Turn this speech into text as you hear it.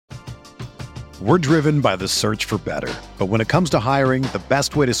We're driven by the search for better. But when it comes to hiring, the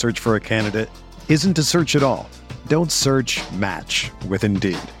best way to search for a candidate isn't to search at all. Don't search, match with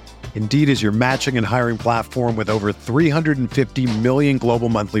Indeed. Indeed is your matching and hiring platform with over 350 million global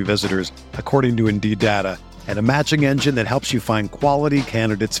monthly visitors, according to Indeed data, and a matching engine that helps you find quality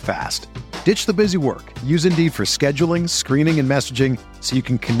candidates fast. Ditch the busy work. Use Indeed for scheduling, screening, and messaging so you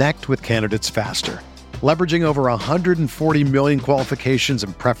can connect with candidates faster. Leveraging over 140 million qualifications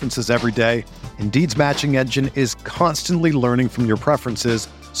and preferences every day, Indeed's matching engine is constantly learning from your preferences,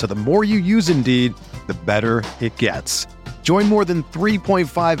 so the more you use Indeed, the better it gets. Join more than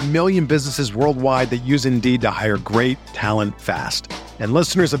 3.5 million businesses worldwide that use Indeed to hire great talent fast. And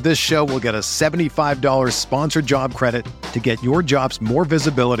listeners of this show will get a $75 sponsored job credit to get your jobs more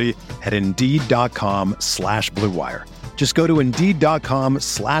visibility at Indeed.com/Blue Wire. Just go to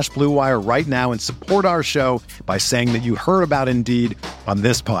Indeed.com/Blue Wire right now and support our show by saying that you heard about Indeed on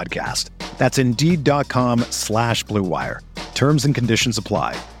this podcast. That's Indeed.com/Blue Wire. Terms and conditions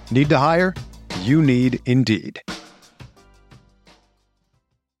apply. Need to hire? You need Indeed.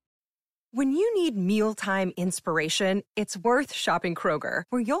 When you need mealtime inspiration, it's worth shopping Kroger,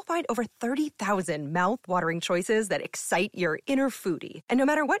 where you'll find over 30,000 mouth-watering choices that excite your inner foodie. And no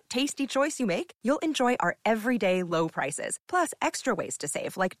matter what tasty choice you make, you'll enjoy our everyday low prices, plus extra ways to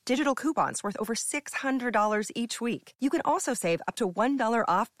save, like digital coupons worth over $600 each week. You can also save up to $1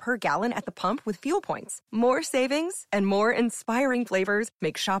 off per gallon at the pump with fuel points. More savings and more inspiring flavors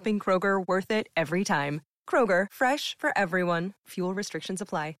make shopping Kroger worth it every time. Kroger, fresh for everyone. Fuel restrictions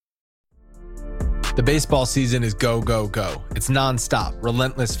apply. The baseball season is go, go, go. It's nonstop,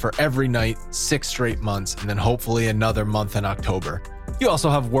 relentless for every night, 6 straight months, and then hopefully another month in October. You also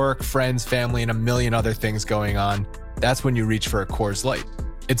have work, friends, family, and a million other things going on. That's when you reach for a Coors Light.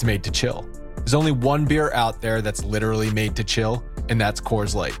 It's made to chill. There's only one beer out there that's literally made to chill, and that's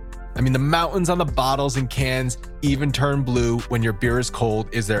Coors Light. I mean, the mountains on the bottles and cans even turn blue when your beer is cold.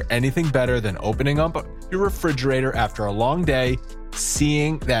 Is there anything better than opening up your refrigerator after a long day,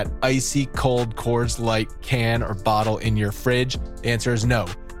 seeing that icy cold Coors Light can or bottle in your fridge? The answer is no.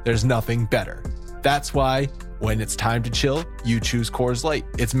 There's nothing better. That's why when it's time to chill, you choose Coors Light.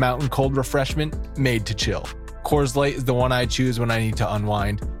 It's mountain cold refreshment made to chill. Coors Light is the one I choose when I need to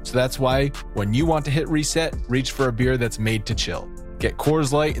unwind. So that's why when you want to hit reset, reach for a beer that's made to chill. Get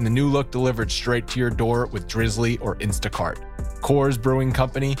Coors Light in the new look delivered straight to your door with Drizzly or Instacart. Coors Brewing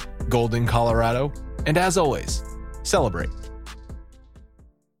Company, Golden, Colorado. And as always, celebrate.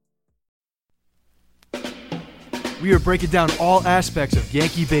 We are breaking down all aspects of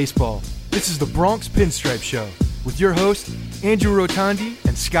Yankee baseball. This is the Bronx Pinstripe Show with your hosts, Andrew Rotondi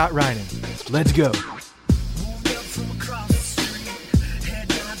and Scott Reinen. Let's go.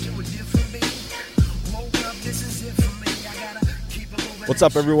 What's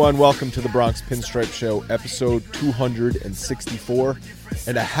up, everyone? Welcome to the Bronx Pinstripe Show, episode 264.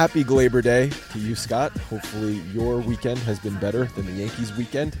 And a happy Labor Day to you, Scott. Hopefully your weekend has been better than the Yankees'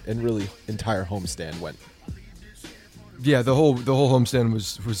 weekend, and really entire homestand went. Yeah, the whole homestand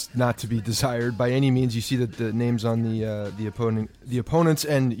was not to be desired by any means. You see that the names on the opponents,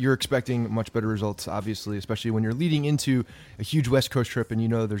 and you're expecting much better results, obviously, especially when you're leading into a huge West Coast trip, and you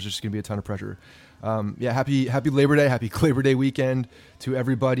know there's just going to be a ton of pressure. Happy Labor Day, happy Labor Day weekend to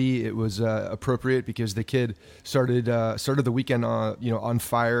everybody. It was appropriate because the kid started the weekend on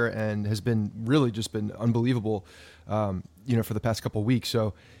fire and has been really just been unbelievable. For the past couple of weeks.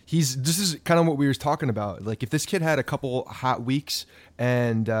 So this is kind of what we were talking about. Like, if this kid had a couple hot weeks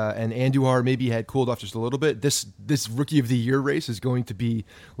and Andujar maybe had cooled off just a little bit, this Rookie of the Year race is going to be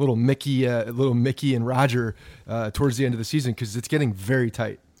little Mickey and Roger towards the end of the season, because it's getting very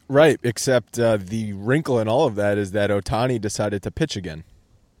tight. Right, except the wrinkle in all of that is that Ohtani decided to pitch again.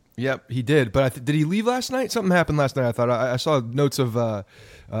 Yep, he did. But did he leave last night? Something happened last night. I thought I saw notes of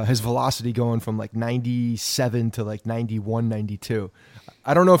his velocity going from like 97 to like 91, 92.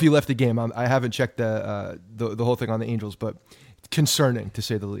 I don't know if he left the game. I haven't checked the whole thing on the Angels, but concerning to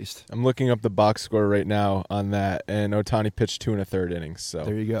say the least. I'm looking up the box score right now on that, and Ohtani pitched 2 1/3 innings. So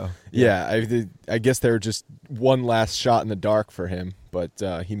there you go. Yeah, I guess they were just one last shot in the dark for him, but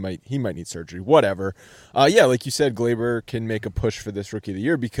he might need surgery. Whatever. Like you said, Gleyber can make a push for this Rookie of the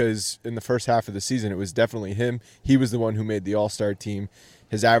Year, because in the first half of the season, it was definitely him. He was the one who made the All-Star team.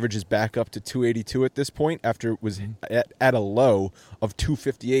 His average is back up to 282 at this point, after it was at a low of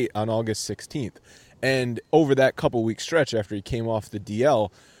 258 on August 16th. And over that couple-week stretch after he came off the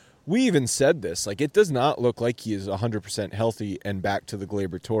DL, we even said this, like, it does not look like he is 100% healthy and back to the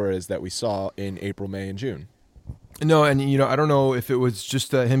Gleyber Torres that we saw in April, May, and June. No, and I don't know if it was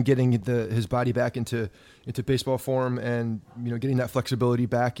just him getting his body back into baseball form, and getting that flexibility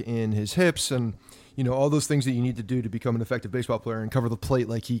back in his hips, and all those things that you need to do to become an effective baseball player and cover the plate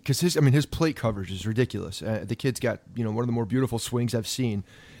because his plate coverage is ridiculous. The kid's got one of the more beautiful swings I've seen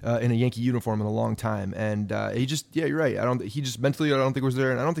in a Yankee uniform in a long time, and you're right. He just mentally I don't think was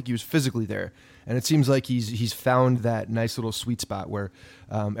there, and I don't think he was physically there. And it seems like he's found that nice little sweet spot where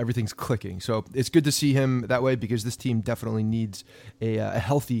everything's clicking. So it's good to see him that way, because this team definitely needs a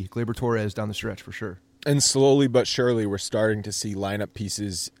healthy Gleyber Torres down the stretch for sure. And slowly but surely, we're starting to see lineup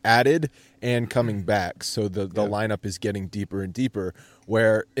pieces added and coming back. So the lineup is getting deeper and deeper.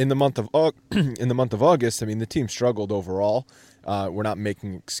 Where in the month of August, I mean, the team struggled overall. We're not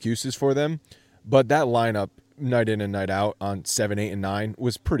making excuses for them, but that lineup night in and night out on 7, 8, and 9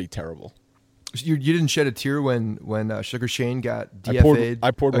 was pretty terrible. You didn't shed a tear when Sugar Shane got DFA'd. I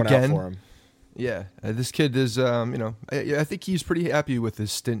poured one again. out for him. Yeah, this kid is, I think he's pretty happy with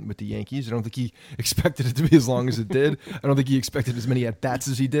his stint with the Yankees. I don't think he expected it to be as long as it did. I don't think he expected as many at-bats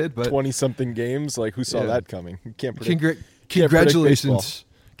as he did. But 20-something games, like who saw that coming? You can't predict. Congratulations.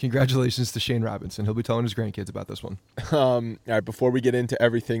 Congratulations to Shane Robinson. He'll be telling his grandkids about this one. All right, before we get into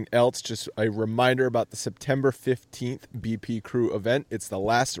everything else, just a reminder about the September 15th BP Crew event. It's the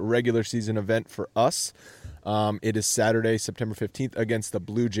last regular season event for us. It is Saturday, September 15th against the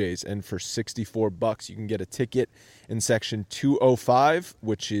Blue Jays, and for $64 you can get a ticket in section 205,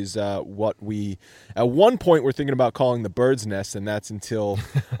 which is what we at one point were thinking about calling the Bird's Nest, and that's until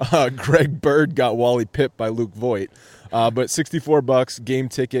Greg Bird got Wally pipped by Luke Voigt. But $64, game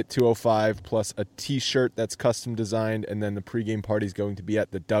ticket 205, plus a T-shirt that's custom designed, and then the pregame party is going to be at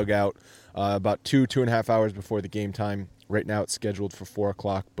the dugout about 2.5 hours before the game time. Right now it's scheduled for 4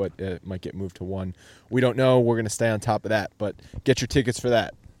 o'clock, but it might get moved to 1. We don't know. We're going to stay on top of that, but get your tickets for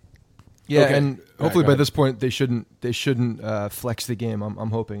that. Yeah, okay. And hopefully by this point they shouldn't flex the game.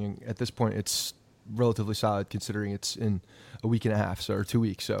 I'm hoping at this point it's relatively solid, considering it's in a week and a half, or 2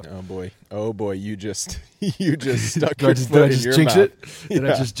 weeks. So oh boy, you just stuck your foot in your mouth. Did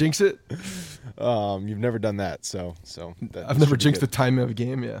I just jinx it? You've never done that, so I've never jinxed the timing of a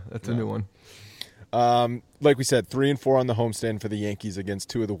game. Yeah, that's a new one. Like we said, 3-4 on the homestand for the Yankees against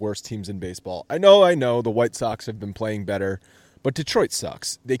two of the worst teams in baseball. I know the White Sox have been playing better, but Detroit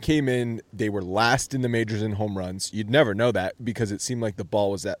sucks. They came in, they were last in the majors in home runs. You'd never know that because it seemed like the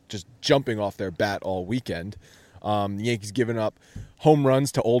ball was just jumping off their bat all weekend. The Yankees giving up home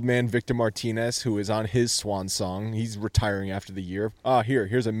runs to old man Victor Martinez, who is on his swan song. He's retiring after the year.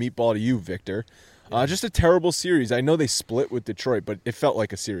 Here's a meatball to you, Victor. Just a terrible series. I know they split with Detroit, but it felt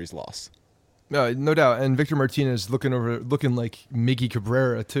like a series loss. No doubt, and Victor Martinez looking like Miggy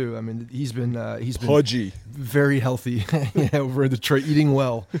Cabrera too. I mean, he's been pudgy, very healthy over in Detroit, eating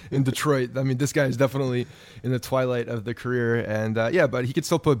well in Detroit. I mean, this guy is definitely in the twilight of the career, and but he can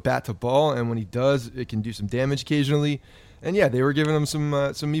still put bat to ball, and when he does, it can do some damage occasionally. And they were giving him some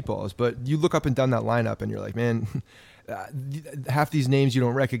meatballs, but you look up and down that lineup, and you're like, man. Half these names you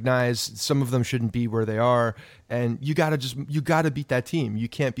don't recognize. Some of them shouldn't be where they are, and you gotta beat that team. You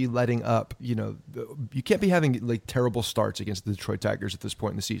can't be letting up. You can't be having like terrible starts against the Detroit Tigers at this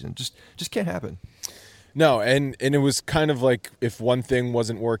point in the season. Just can't happen. No, and it was kind of like if one thing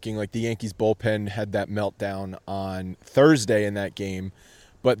wasn't working, like the Yankees bullpen had that meltdown on Thursday in that game.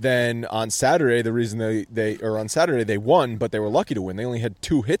 But then on Saturday, the reason on Saturday they won, but they were lucky to win. They only had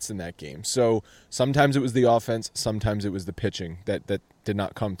 2 hits in that game. So sometimes it was the offense, sometimes it was the pitching that did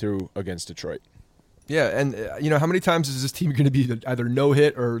not come through against Detroit. Yeah, and how many times is this team going to be either no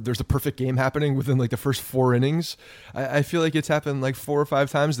hit or there's a perfect game happening within like the first 4 innings? I feel like it's happened like 4 or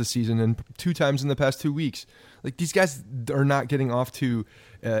 5 times this season and 2 times in the past 2 weeks. Like these guys are not getting off to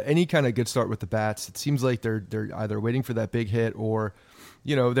any kind of good start with the bats. It seems like they're either waiting for that big hit or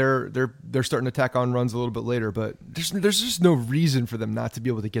they're starting to tack on runs a little bit later, but there's just no reason for them not to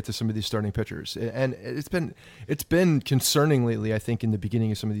be able to get to some of these starting pitchers. And it's been concerning lately, I think, in the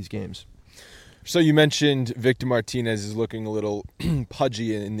beginning of some of these games. So you mentioned Victor Martinez is looking a little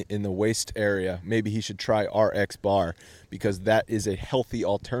pudgy in the waist area. Maybe he should try RX Bar because that is a healthy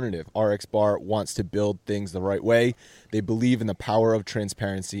alternative. RX Bar wants to build things the right way. They believe in the power of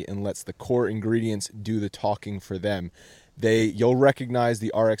transparency and lets the core ingredients do the talking for them. You'll recognize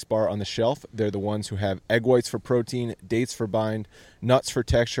the RX Bar on the shelf. They're the ones who have egg whites for protein, dates for bind, nuts for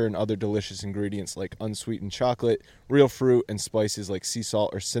texture, and other delicious ingredients like unsweetened chocolate, real fruit, and spices like sea salt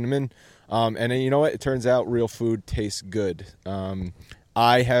or cinnamon. And then, you know what? It turns out real food tastes good.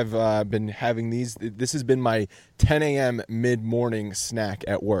 I have been having these. This has been my 10 a.m. mid-morning snack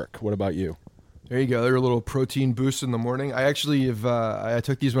at work. What about you? There you go. They're a little protein boost in the morning. I actually I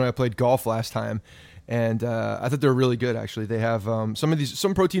took these when I played golf last time, And I thought they were really good, actually. They have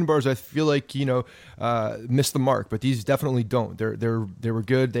some protein bars I feel like miss the mark, but these definitely don't. They were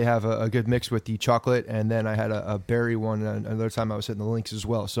good. They have a good mix with the chocolate, and then I had a berry one another time I was hitting the links as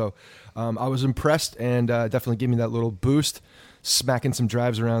well. So I was impressed, and definitely gave me that little boost, smacking some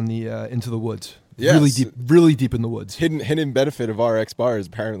drives around the into the woods. Yes. Really deep in the woods. Hidden benefit of RX bars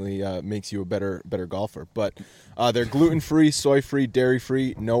apparently makes you a better golfer. But they're gluten-free, soy-free,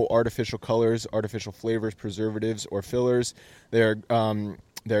 dairy-free, no artificial colors, artificial flavors, preservatives, or fillers. They're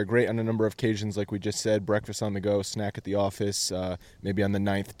great on a number of occasions, like we just said, breakfast on the go, snack at the office, maybe on the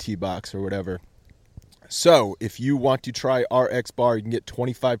 9th tee box or whatever. So, if you want to try RX Bar, you can get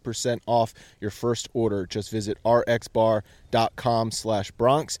 25% off your first order. Just visit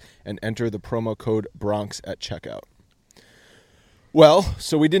rxbar.com/Bronx and enter the promo code Bronx at checkout. Well,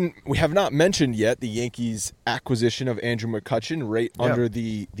 so we have not mentioned yet the Yankees' acquisition of Andrew McCutchen right under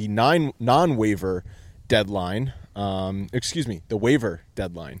the non-waiver deadline. The waiver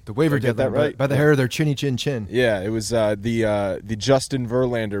deadline. The waiver deadline, that right? By the hair of their chinny chin. Yeah, it was the Justin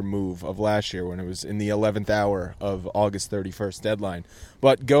Verlander move of last year when it was in the 11th hour of August 31st deadline.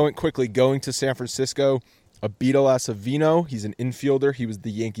 But going to San Francisco, Abito Acevino, he's an infielder. He was the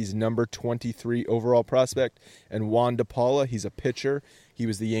Yankees' number 23 overall prospect. And Juan DePaula, he's a pitcher. He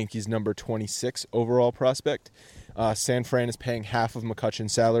was the Yankees' number 26 overall prospect. San Fran is paying half of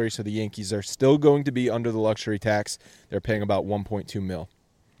McCutchen's salary, so the Yankees are still going to be under the luxury tax. They're paying about $1.2 million.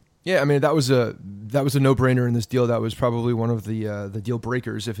 Yeah, I mean that was a no-brainer in this deal. That was probably one of the deal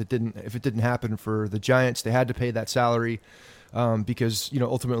breakers. If it didn't happen for the Giants, they had to pay that salary. Because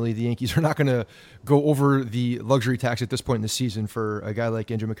ultimately the Yankees are not going to go over the luxury tax at this point in the season for a guy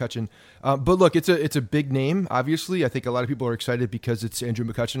like Andrew McCutchen. But look, it's a big name. Obviously, I think a lot of people are excited because it's Andrew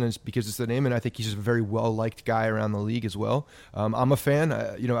McCutchen and because it's the name, and I think he's a very well liked guy around the league as well. I'm a fan.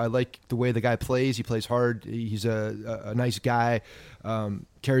 I like the way the guy plays. He plays hard. He's a nice guy.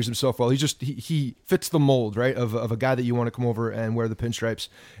 Carries himself well. He fits the mold, right, of a guy that you want to come over and wear the pinstripes,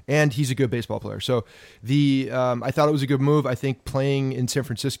 and he's a good baseball player. So I thought it was a good move. I think playing in San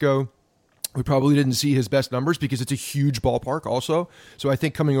Francisco, we probably didn't see his best numbers because it's a huge ballpark also. So I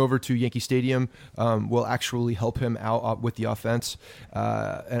think coming over to Yankee Stadium will actually help him out with the offense.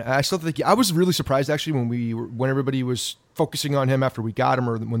 And I still think I was really surprised actually when everybody was focusing on him after we got him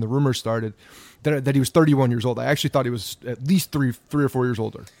or when the rumors started that he was 31 years old. I actually thought he was at least three or 4 years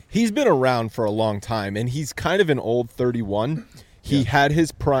older. He's been around for a long time, and he's kind of an old 31. He had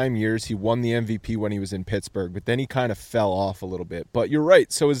his prime years. He won the MVP when he was in Pittsburgh, but then he kind of fell off a little bit. But you're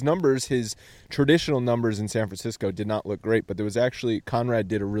right. So his traditional numbers in San Francisco did not look great, but there was actually, Conrad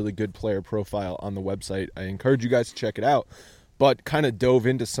did a really good player profile on the website. I encourage you guys to check it out. But kind of dove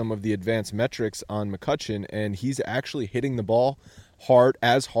into some of the advanced metrics on McCutchen, and he's actually hitting the ball hard,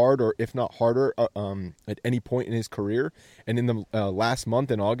 or if not harder, at any point in his career. And in the last month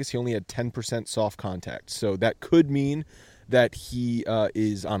in August, he only had 10% soft contact. So that could mean that he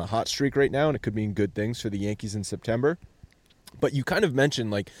is on a hot streak right now, and it could mean good things for the Yankees in September. But you kind of mentioned,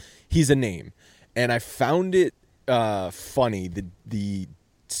 like, he's a name. And I found it funny, the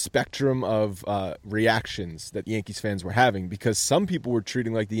spectrum of reactions that Yankees fans were having, because some people were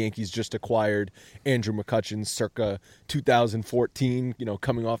treating like the Yankees just acquired Andrew McCutchen circa 2014,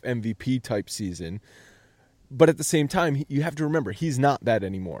 coming off MVP type season. But at the same time, you have to remember, he's not that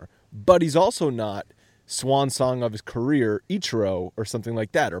anymore. But he's also not swan song of his career Ichiro or something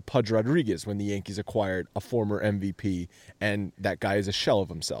like that, or Pudge Rodriguez when the Yankees acquired a former MVP and that guy is a shell of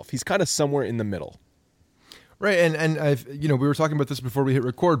himself. He's kind of somewhere in the middle. Right, and I've we were talking about this before we hit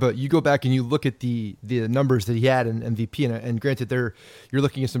record, but you go back and you look at the numbers that he had in MVP, and granted, you're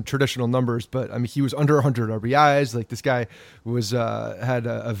looking at some traditional numbers, but I mean he was under 100 RBIs. Like this guy was had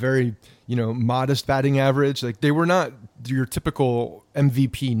a very modest batting average. Like they were not your typical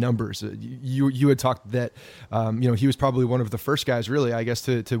MVP numbers. You had talked that he was probably one of the first guys really, I guess,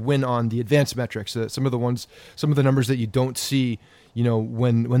 to win on the advanced metrics. Some of the numbers that you don't see.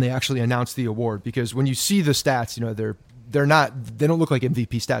 When they actually announce the award, because when you see the stats, they don't look like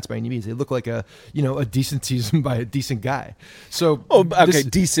MVP stats by any means. They look like a decent season by a decent guy. So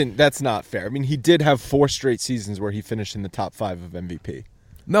decent. That's not fair. I mean, he did have 4 straight seasons where he finished in the top 5 of MVP.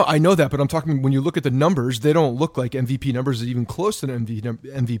 No, I know that, but I'm talking when you look at the numbers, they don't look like MVP numbers, even close to MVP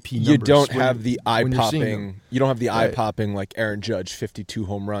numbers. You don't have the eye-popping. You don't have the eye-popping like Aaron Judge, 52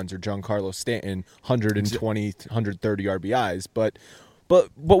 home runs, or Giancarlo Stanton, 120, 130 RBIs. But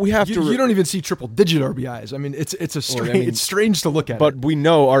we have to. You don't even see triple-digit RBIs. I mean, it's strange to look at. But we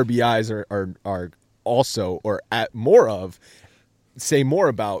know RBIs are also or at more of say more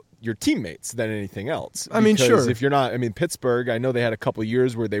about your teammates than anything else. I mean, because sure. If you're not, Pittsburgh, I know they had a couple of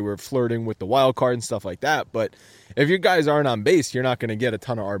years where they were flirting with the wild card and stuff like that, but if your guys aren't on base, you're not going to get a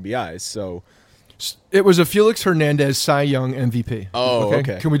ton of RBIs. So it was a Felix Hernandez Cy Young MVP. Oh,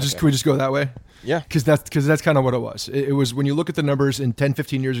 okay. Can we just go that way? Yeah. Because that's kind of what it was. It was when you look at the numbers in 10,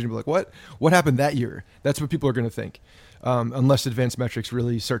 15 years, and you're like, what happened that year? That's what people are going to think. Unless advanced metrics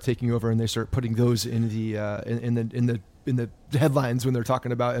really start taking over and they start putting those in the headlines when they're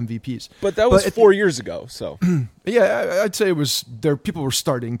talking about MVPs. But that was 4 years ago. So yeah, I'd say it was there. People were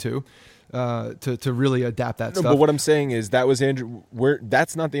starting to really adapt that stuff. But what I'm saying is that was Andrew.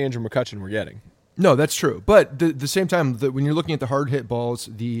 That's not the Andrew McCutchen we're getting. No, that's true. But the same time, when you're looking at the hard hit balls,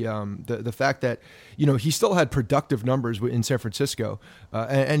 the fact that he still had productive numbers in San Francisco,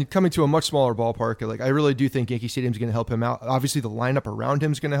 and coming to a much smaller ballpark, like I really do think Yankee Stadium is going to help him out. Obviously, the lineup around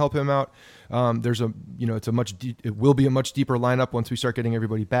him is going to help him out. It will be a much deeper lineup once we start getting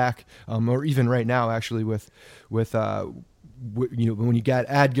everybody back, or even right now, actually with when you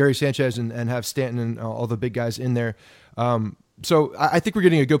add Gary Sanchez and have Stanton and all the big guys in there. So I think we're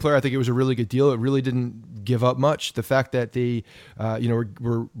getting a good player. I think it was a really good deal. It really didn't give up much. The fact that they,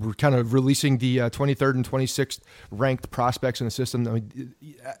 we're kind of releasing the 23rd and 26th ranked prospects in the system. I mean,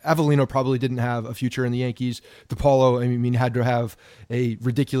 Avellino probably didn't have a future in the Yankees. DePaulo, had to have a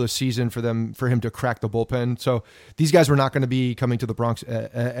ridiculous season for him to crack the bullpen. So these guys were not going to be coming to the Bronx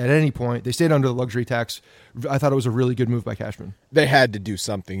at any point. They stayed under the luxury tax. I thought it was a really good move by Cashman. They had to do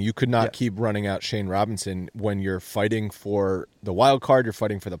something. You could not keep running out Shane Robinson when you're fighting for the wild card, you're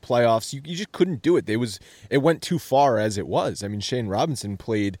fighting for the playoffs. You just couldn't do it. It went too far as it was. I mean, Shane Robinson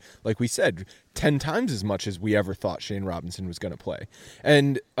played, like we said, 10 times as much as we ever thought Shane Robinson was going to play.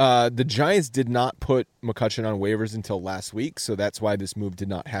 And the Giants did not put McCutchen on waivers until last week, so that's why this move did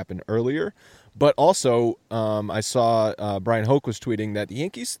not happen earlier. But also, I saw Brian Hoke was tweeting that the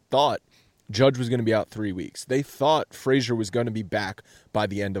Yankees thought Judge was going to be out 3 weeks. They thought Frazier was going to be back by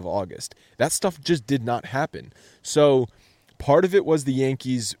the end of August. That stuff just did not happen. So part of it was the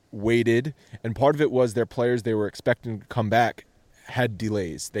Yankees waited, and part of it was their players they were expecting to come back had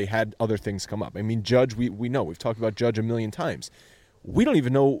delays. They had other things come up. I mean, Judge, we know. We've talked about Judge a million times. We don't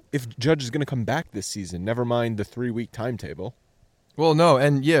even know if Judge is going to come back this season, never mind the 3-week timetable. Well, no,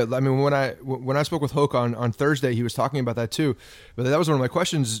 and yeah, I mean, when I spoke with Hoke on Thursday, he was talking about that too. But that was one of my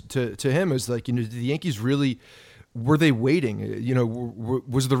questions to him is like, did the Yankees really, were they waiting?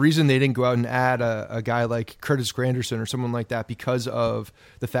 Was the reason they didn't go out and add a guy like Curtis Granderson or someone like that because of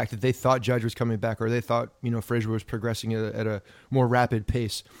the fact that they thought Judge was coming back or they thought, Frazier was progressing at a more rapid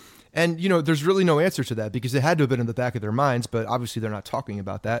pace? And, there's really no answer to that because it had to have been in the back of their minds, but obviously they're not talking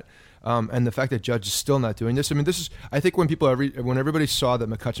about that. And the fact that Judge is still not doing this. I mean, I think when everybody saw that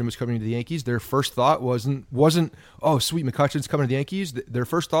McCutchen was coming to the Yankees, their first thought wasn't, oh, sweet, McCutchen's coming to the Yankees. Their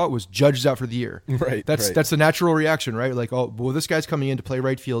first thought was Judge is out for the year. Right. That's the natural reaction, right? Like, oh, well, this guy's coming in to play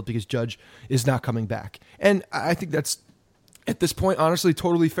right field because Judge is not coming back. And I think that's, at this point, honestly,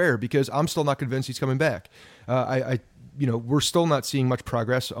 totally fair because I'm still not convinced he's coming back. We're still not seeing much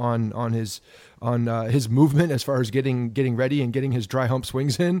progress on his movement as far as getting ready and getting his dry hump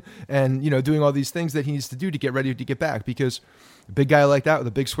swings in and, doing all these things that he needs to do to get ready to get back because a big guy like that with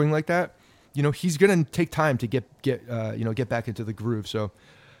a big swing like that, he's going to take time to get back into the groove. So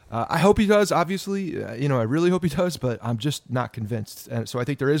I hope he does, obviously, I really hope he does, but I'm just not convinced. And so I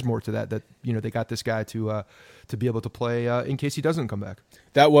think there is more to that, they got this guy to be able to play in case he doesn't come back.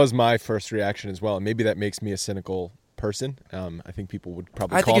 That was my first reaction as well. And maybe that makes me a cynical person. I think people would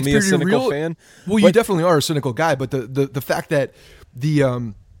probably call me a cynical fan. Well, you definitely are a cynical guy, but the fact that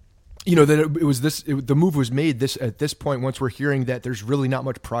the move was made at this point once we're hearing that there's really not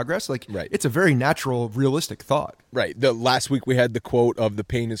much progress, like right. It's a very natural, realistic thought. Right. The last week we had the quote of the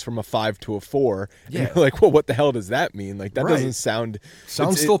pain is from a 5 to a 4. Yeah. And you're like, well, what the hell does that mean? Like that right. doesn't sound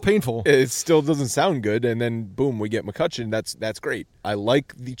still painful. It still doesn't sound good. And then boom, we get McCutchen. That's great. I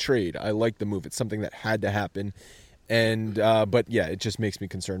like the trade. I like the move. It's something that had to happen. And but yeah, it just makes me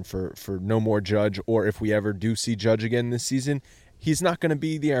concerned for no more Judge, or if we ever do see Judge again this season, he's not going to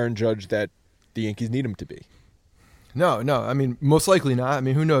be the Aaron Judge that the Yankees need him to be. No. I mean, most likely not. I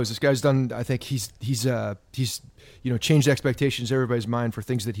mean, who knows? This guy's done. I think he's changed expectations in everybody's mind for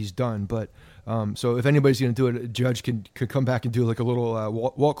things that he's done. But so if anybody's going to do it, Judge could come back and do like a little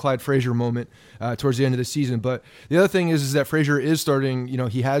Walt Clyde Frazier moment towards the end of the season. But the other thing is that Frazier is starting.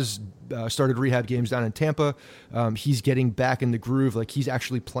 He has started rehab games down in Tampa. He's getting back in the groove. Like he's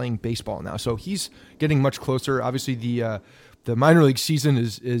actually playing baseball now. So he's getting much closer. Obviously, the minor league season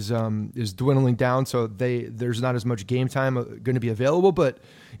is dwindling down, so there's not as much game time going to be available. But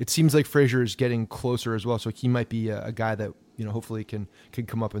it seems like Frazier is getting closer as well, so he might be a guy that hopefully can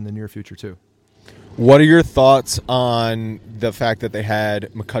come up in the near future too. What are your thoughts on the fact that they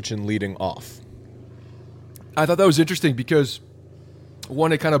had McCutchen leading off? I thought that was interesting because,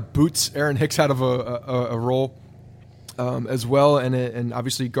 one, it kind of boots Aaron Hicks out of a role as well, and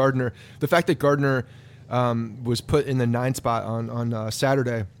obviously Gardner. The fact that Gardner was put in the 9 spot on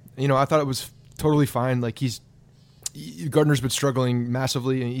Saturday, I thought it was totally fine. Like Gardner's been struggling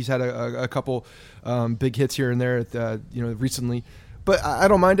massively, and he's had a couple big hits here and there, recently. But I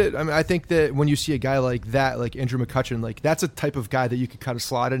don't mind it. I mean, I think that when you see a guy like that, like Andrew McCutchen, like that's a type of guy that you could kind of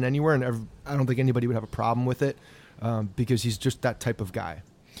slot in anywhere, and I don't think anybody would have a problem with it because he's just that type of guy.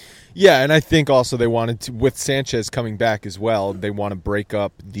 Yeah, and I think also they wanted to, with Sanchez coming back as well, they want to break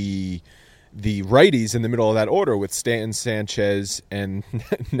up the righties in the middle of that order with Stanton, Sanchez, and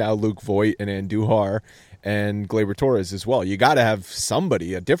now Luke Voit and Andujar and Gleyber Torres as well. You got to have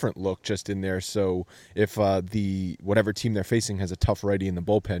somebody, a different look just in there, so if whatever team they're facing has a tough righty in the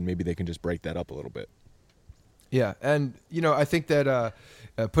bullpen, maybe they can just break that up a little bit. Yeah, and I think that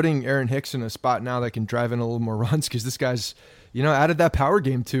putting Aaron Hicks in a spot now that can drive in a little more runs, because this guy's added that power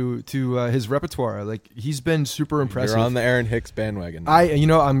game to his repertoire. Like, he's been super impressive. You're on the Aaron Hicks bandwagon now.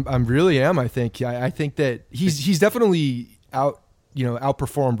 I'm really am. I think that he's definitely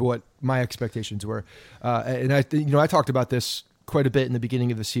outperformed what my expectations were, and I talked about this quite a bit in the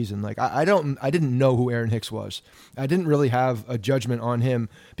beginning of the season. Like, I didn't know who Aaron Hicks was. I didn't really have a judgment on him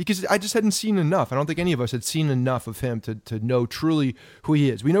because I just hadn't seen enough. I don't think any of us had seen enough of him to know truly who he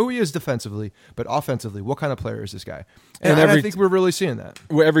is. We know who he is defensively, but offensively, what kind of player is this guy? And I think we're really seeing that.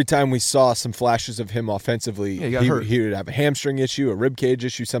 Every time we saw some flashes of him offensively, he would have a hamstring issue, a rib cage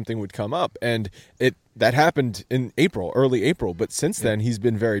issue, something would come up. And that happened in early April. But since then, he's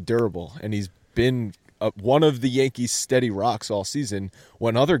been very durable, and he's been one of the Yankees' steady rocks all season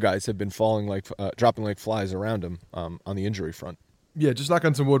when other guys have been dropping like flies around him on the injury front. Yeah, just knock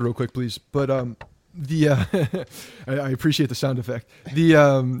on some wood real quick, please. But I appreciate the sound effect.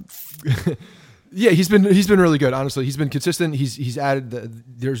 Yeah, he's been really good. Honestly, he's been consistent. He's added.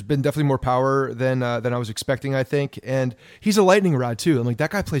 There's been definitely more power than I was expecting, I think, and he's a lightning rod too. I'm like, that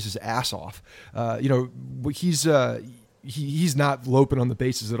guy plays his ass off. He's not loping on the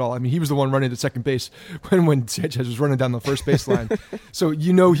bases at all. I mean, he was the one running to second base when Sanchez was running down the first baseline. So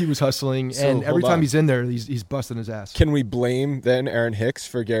he was hustling, and every time he's in there, he's busting his ass. Can we blame then Aaron Hicks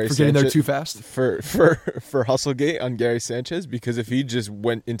for Sanchez getting there too fast for Hustlegate on Gary Sanchez? Because if he just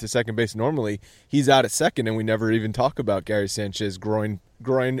went into second base normally, he's out at second, and we never even talk about Gary Sanchez groin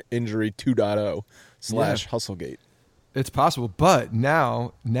injury 2.0 / Hustlegate. It's possible, but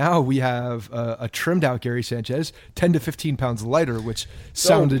now we have a trimmed out Gary Sanchez, 10 to 15 pounds lighter, which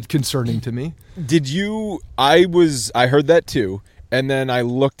sounded concerning to me. Did you? I heard that too, and then I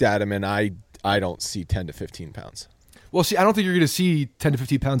looked at him, and I don't see 10 to 15 pounds. Well, see, I don't think you're going to see 10 to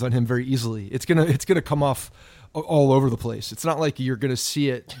 15 pounds on him very easily. It's gonna come off all over the place. It's not like you're going to see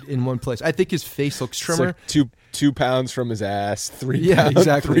it in one place. I think his face looks trimmer. It's like 2 pounds from his ass, 3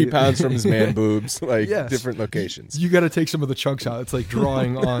 pounds from his man boobs, different locations. You got to take some of the chunks out. It's like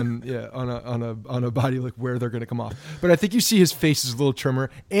drawing on a body, like where they're going to come off. But I think you see his face is a little trimmer,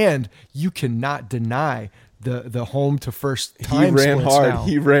 and you cannot deny the home to first time. He ran hard. Now.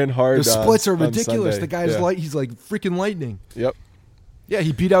 He ran hard. The splits are ridiculous. The guy's he's like freaking lightning. Yep. Yeah,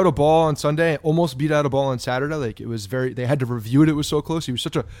 he beat out a ball on Sunday, almost beat out a ball on Saturday. Like, it was they had to review it. It was so close. He was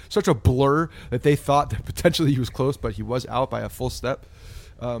such a blur that they thought that potentially he was close, but he was out by a full step.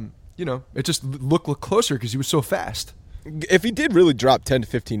 It just looked closer because he was so fast. If he did really drop 10 to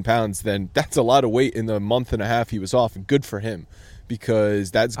 15 pounds, then that's a lot of weight in the month and a half he was off, and good for him,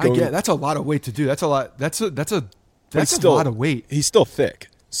 because that's a lot of weight to do. That's a lot. That's a lot of weight. He's still thick.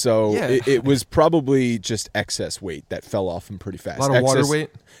 So it was probably just excess weight that fell off him pretty fast. A lot of water weight?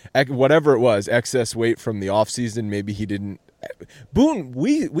 Whatever it was, excess weight from the offseason. Maybe he didn't. Boone,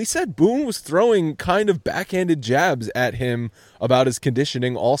 we said Boone was throwing kind of backhanded jabs at him about his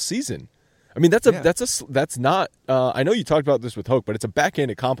conditioning all season. I mean, that's not. I know you talked about this with Hoke, but it's a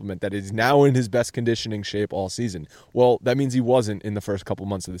backhanded compliment that he's now in his best conditioning shape all season. Well, that means he wasn't in the first couple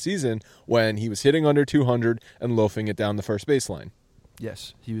months of the season when he was hitting under 200 and loafing it down the first baseline.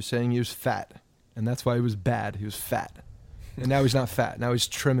 Yes, he was saying he was fat, and that's why he was bad. He was fat, and now he's not fat. Now he's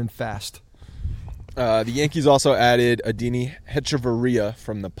trim and fast. The Yankees also added Adini Hechavarria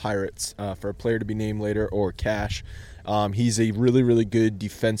from the Pirates for a player to be named later, or cash. He's a really, really good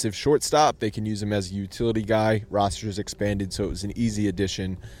defensive shortstop. They can use him as a utility guy. Roster's expanded, so it was an easy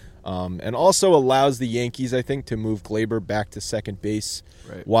addition. And also allows the Yankees, I think, to move Gleyber back to second base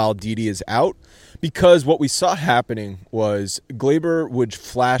while Didi is out. Because what we saw happening was Gleyber would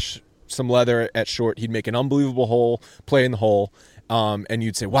flash some leather at short. He'd make an unbelievable play in the hole, and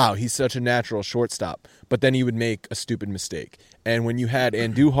you'd say, wow, he's such a natural shortstop. But then he would make a stupid mistake. And when you had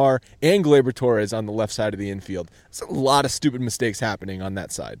Andujar and Gleyber Torres on the left side of the infield, there's a lot of stupid mistakes happening on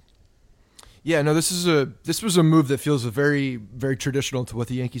that side. Yeah, no, this was a move that feels very, very traditional to what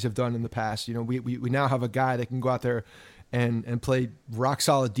the Yankees have done in the past. You know, we now have a guy that can go out there and play rock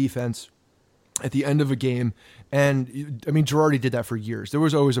solid defense at the end of a game. And I mean, Girardi did that for years. There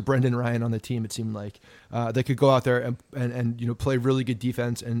was always a Brendan Ryan on the team, it seemed like. They could go out there and you know, play really good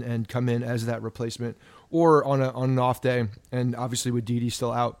defense and come in as that replacement, or on an off day. And obviously with Didi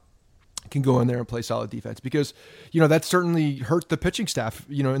still out, can go in there and play solid defense, because, you know, that certainly hurt the pitching staff.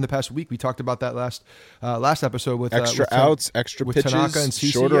 You know, in the past week, we talked about that last episode with extra outs, extra with pitches, Tanaka and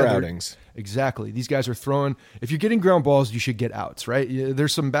CC. shorter outings. Exactly. These guys are throwing. If you're getting ground balls, you should get outs, right?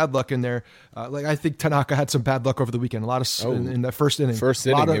 There's some bad luck in there. Like, I think Tanaka had some bad luck over the weekend. A lot of in that first inning.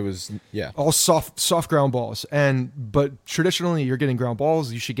 It was all soft ground balls. But traditionally, you're getting ground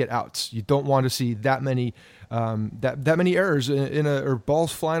balls. You should get outs. You don't want to see that many that many errors or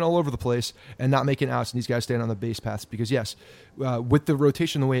balls flying all over the place and not making outs, and these guys staying on the base paths. Because yes, with the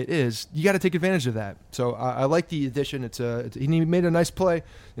rotation the way it is, you got to take advantage of that. So I like the addition. He made a nice play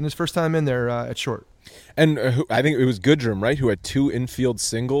in his first time in there at short. And I think it was Goodrum, right, who had 2 infield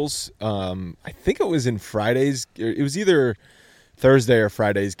singles. I think it was in Friday's. It was either Thursday or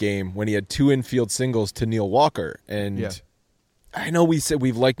Friday's game when he had 2 infield singles to Neil Walker. And I know we said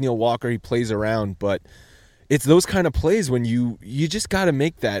we've liked Neil Walker. He plays around, but it's those kind of plays when you just got to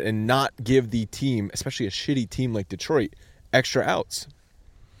make that and not give the team, especially a shitty team like Detroit, extra outs.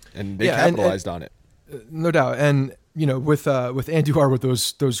 And they capitalized on it. No doubt. And, you know, with Andujar, with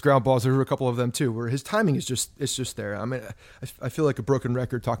those ground balls, there were a couple of them too, where his timing is just there. I mean, I feel like a broken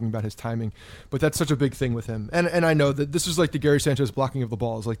record talking about his timing, but that's such a big thing with him. And I know that this is like the Gary Sanchez blocking of the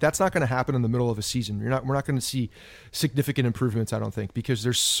balls. Like, that's not going to happen in the middle of a season. We're not going to see significant improvements, I don't think, because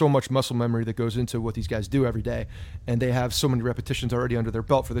there's so much muscle memory that goes into what these guys do every day, and they have so many repetitions already under their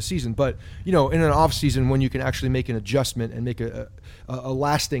belt for the season. But, you know, in an off season, when you can actually make an adjustment and make a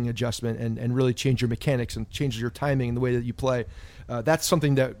lasting adjustment and really change your mechanics and change your timing and the way that you play, that's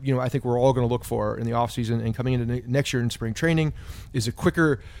something that, you know, I think we're all going to look for in the offseason and coming into next year in spring training, is a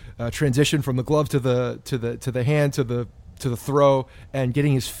quicker transition from the glove to the hand to the throw, and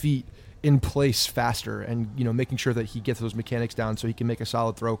getting his feet in place faster, and, you know, making sure that he gets those mechanics down so he can make a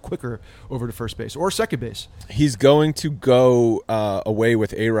solid throw quicker over to first base or second base. He's going to go away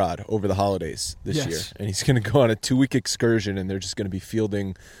with A-Rod over the holidays this year, and he's going to go on a 2-week excursion, and they're just going to be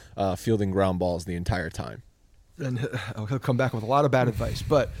fielding ground balls the entire time. And he'll come back with a lot of bad advice.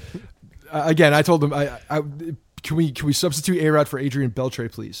 But again, I told him, can we substitute A-Rod for Adrian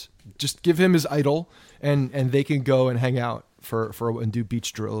Beltre, please? Just give him his idol, and they can go and hang out and do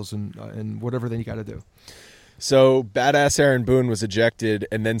beach drills and whatever they got to do. So badass Aaron Boone was ejected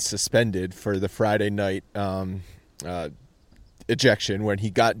and then suspended for the Friday night ejection when he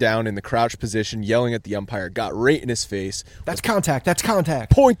got down in the crouch position, yelling at the umpire, got right in his face. That's contact.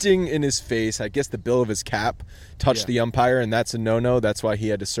 Pointing in his face. I guess the bill of his cap touched the umpire, and that's a no-no. That's why he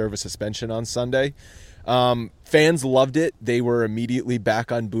had to serve a suspension on Sunday. Fans loved it. They were immediately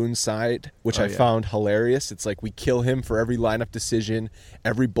back on Boone's side, which I found hilarious. It's like, we kill him for every lineup decision,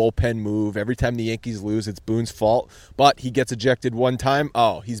 every bullpen move. Every time the Yankees lose, it's Boone's fault. But he gets ejected one time.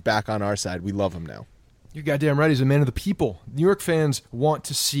 Oh, he's back on our side. We love him now. You're goddamn right. He's a man of the people. New York fans want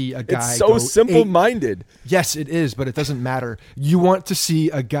to see a guy. It's so simple-minded. Yes, it is, but it doesn't matter. You want to see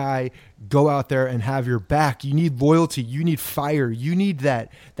a guy go out there and have your back. You need loyalty. You need fire. You need that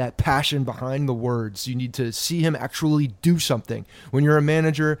passion behind the words. You need to see him actually do something. When you're a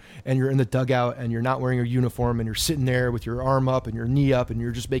manager and you're in the dugout and you're not wearing a uniform and you're sitting there with your arm up and your knee up and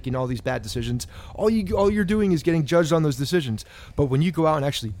you're just making all these bad decisions, all you're doing is getting judged on those decisions. But when you go out and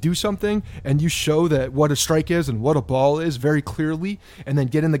actually do something and you show that what a strike is and what a ball is very clearly, and then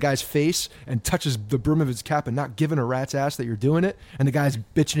get in the guy's face and touches the brim of his cap and not giving a rat's ass that you're doing it, and the guy's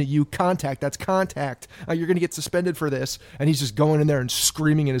bitching at you, that's contact. You're going to get suspended for this. And he's just going in there and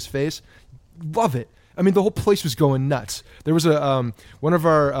screaming in his face. Love it. I mean, the whole place was going nuts. There was one of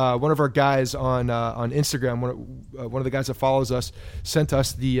our guys on Instagram. One of the guys that follows us sent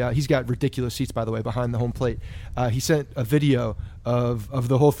us he's got ridiculous seats, by the way, behind the home plate. He sent a video of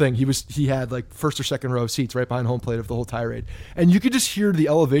the whole thing. He had like first or second row of seats right behind home plate of the whole tirade, and you could just hear the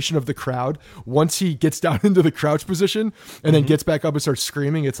elevation of the crowd once he gets down into the crouch position and then gets back up and starts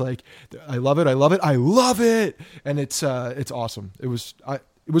screaming. It's like, I love it, and it's awesome. It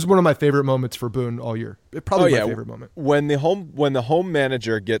was one of my favorite moments for Boone all year. Probably my favorite moment. When the home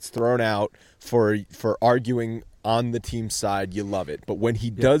manager gets thrown out for arguing on the team's side, you love it. But when he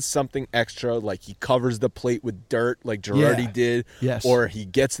does something extra, like he covers the plate with dirt, like Girardi did, or he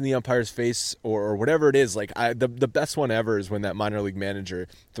gets in the umpire's face, or whatever it is, like the best one ever is when that minor league manager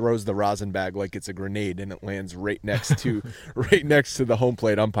throws the rosin bag like it's a grenade and it lands right next to the home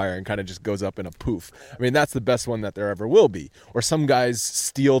plate umpire and kind of just goes up in a poof. I mean, that's the best one that there ever will be. Or some guys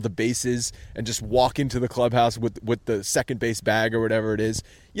steal the bases and just walk into the clubhouse with the second base bag or whatever it is.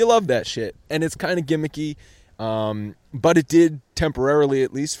 You love that shit, and it's kind of gimmicky. But it did temporarily,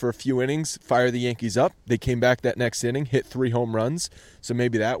 at least for a few innings, fire the Yankees up. They came back that next inning, hit 3 home runs, so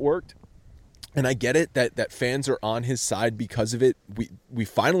maybe that worked. And I get it that fans are on his side because of it. We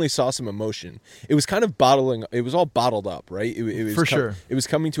finally saw some emotion. It was kind of it was all bottled up, right? It was for sure. It was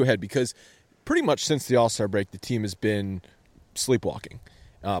coming to a head because pretty much since the All-Star break, the team has been sleepwalking.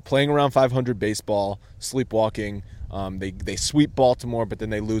 Playing around 500 baseball, sleepwalking. They sweep Baltimore, but then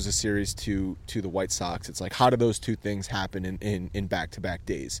they lose a series to the White Sox. It's like, how do those two things happen in back-to-back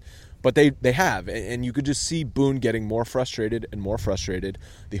days? But they have, and you could just see Boone getting more frustrated and more frustrated.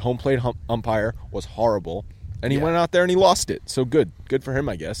 The home plate umpire was horrible, and he went out there and he lost it. So good for him,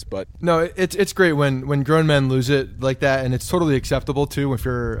 I guess. But no, it's great when grown men lose it like that, and it's totally acceptable too. If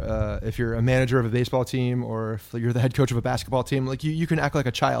you're a manager of a baseball team or if you're the head coach of a basketball team, like you can act like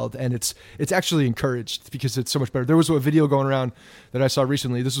a child, and it's actually encouraged because it's so much better. There was a video going around that I saw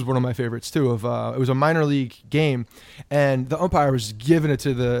recently. This is one of my favorites too. Of it was a minor league game, and the umpire was giving it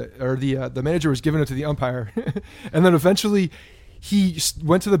to the manager was giving it to the umpire, and then eventually he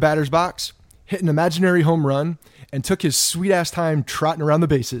went to the batter's box, hit an imaginary home run, and took his sweet ass time trotting around the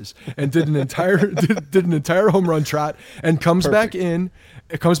bases and did an entire did an entire home run trot, and comes back in,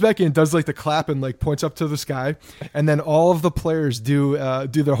 does like the clap and like points up to the sky, and then all of the players do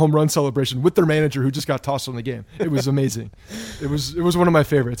their home run celebration with their manager who just got tossed from the game. It was amazing. It was one of my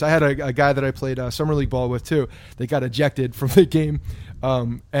favorites. I had a guy that I played summer league ball with too. They got ejected from the game,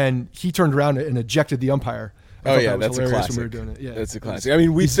 and he turned around and ejected the umpire. Oh yeah, that's a classic. When we were doing it. Yeah, that's a classic. I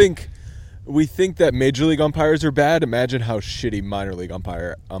mean, we think that major league umpires are bad. Imagine how shitty minor league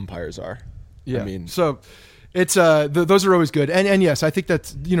umpires are. Yeah. I mean, so it's those are always good. And yes, I think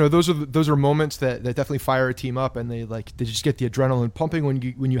that those are moments that definitely fire a team up, and they just get the adrenaline pumping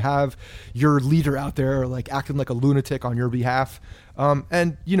when you have your leader out there like acting like a lunatic on your behalf.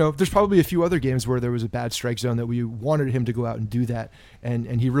 And there's probably a few other games where there was a bad strike zone that we wanted him to go out and do that,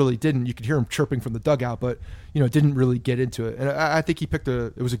 and he really didn't. You could hear him chirping from the dugout, but didn't really get into it. And I think he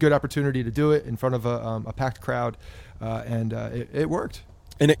it was a good opportunity to do it in front of a packed crowd, and it worked.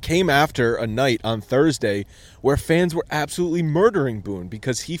 And it came after a night on Thursday where fans were absolutely murdering Boone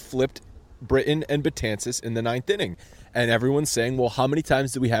because he flipped Britton and Betances in the 9th inning. And everyone's saying, well, how many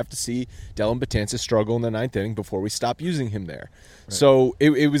times do we have to see Dellin Betances struggle in the 9th inning before we stop using him there? Right. So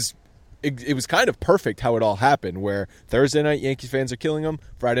it was kind of perfect how it all happened, where Thursday night Yankees fans are killing him,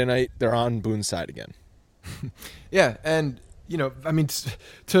 Friday night they're on Boone's side again. Yeah, and I mean,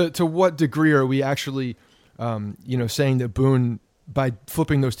 to what degree are we actually saying that Boone, by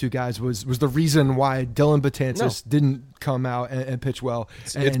flipping those two guys, was the reason why Dellin Betances didn't come out and pitch well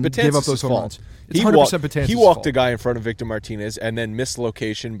and gave up those home runs. It's 100% Betances' fault. He walked a guy in front of Victor Martinez and then missed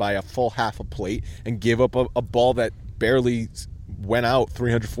location by a full half a plate and gave up a ball that barely went out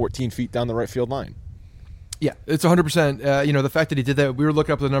 314 feet down the right field line. Yeah, it's 100%. The fact that he did that, we were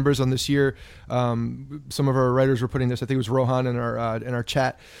looking up the numbers on this year. Some of our writers were putting this. I think it was Rohan in our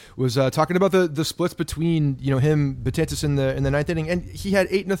chat was talking about the splits between him, Betances in the 9th inning, and he had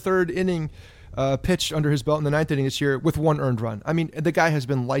 8 1/3 inning pitched under his belt in the 9th inning this year with 1 earned run. I mean, the guy has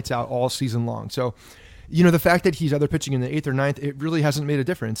been lights out all season long. So, the fact that he's either pitching in the 8th or 9th, it really hasn't made a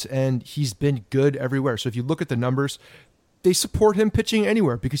difference, and he's been good everywhere. So if you look at the numbers, they support him pitching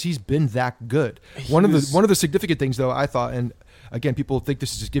anywhere because he's been that good. One of the significant things, though, I thought, and again, people think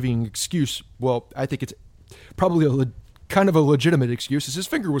this is just giving an excuse. Well, I think it's probably kind of a legitimate excuse, is his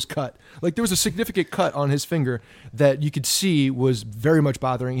finger was cut. Like, there was a significant cut on his finger that you could see was very much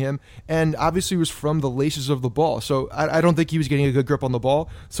bothering him, and obviously was from the laces of the ball. So I don't think he was getting a good grip on the ball,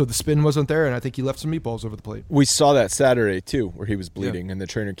 so the spin wasn't there, and I think he left some meatballs over the plate. We saw that Saturday too, where he was bleeding, and the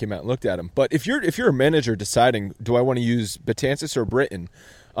trainer came out and looked at him. But if you're a manager deciding, do I want to use Betances or Britton?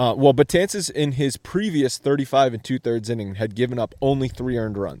 Well, Betances in his previous 35 2/3 inning had given up only 3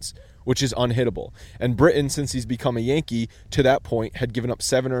 earned runs, which is unhittable. And Britton, since he's become a Yankee, to that point, had given up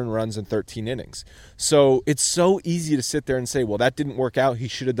 7 earned runs in 13 innings. So it's so easy to sit there and say, well, that didn't work out. He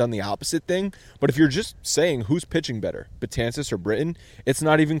should have done the opposite thing. But if you're just saying who's pitching better, Betances or Britton, it's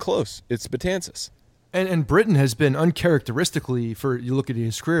not even close. It's Betances. And Britton has been uncharacteristically, you look at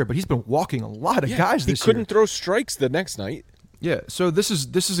his career, but he's been walking a lot of guys this year. He couldn't throw strikes the next night. Yeah, so this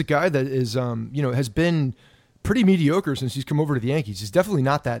is a guy that is has been pretty mediocre since he's come over to the Yankees. He's definitely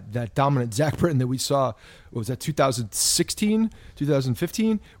not that dominant Zach Britton that we saw. What was that, 2016,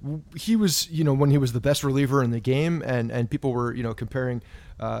 2015? He was, when he was the best reliever in the game, and people were, comparing,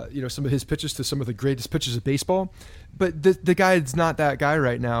 some of his pitches to some of the greatest pitches of baseball. But the guy's not that guy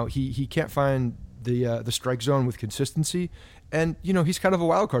right now. He can't find the strike zone with consistency, and he's kind of a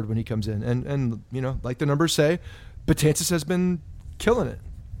wild card when he comes in. And like the numbers say, Betances has been killing it.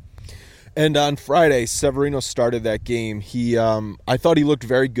 And on Friday, Severino started that game. I thought he looked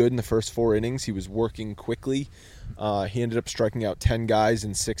very good in the first 4 innings. He was working quickly. He ended up striking out 10 guys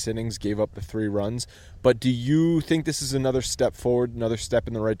in 6 innings, gave up the 3 runs. But do you think this is another step forward, another step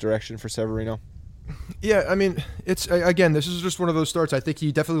in the right direction for Severino? Yeah, I mean, this is just one of those starts. I think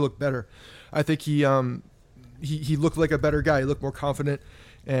he definitely looked better. I think he looked like a better guy. He looked more confident.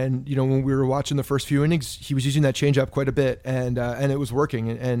 And when we were watching the first few innings, he was using that changeup quite a bit, and it was working.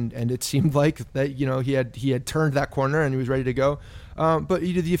 And it seemed like that he had turned that corner and he was ready to go. But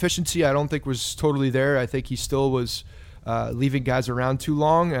the efficiency I don't think was totally there. I think he still was leaving guys around too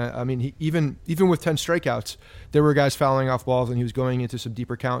long. I mean, even with 10 strikeouts, there were guys fouling off balls, and he was going into some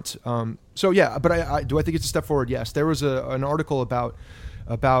deeper counts. So yeah, but I think it's a step forward? Yes, there was an article about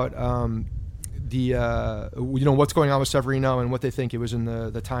the what's going on with Severino and what they think. It was in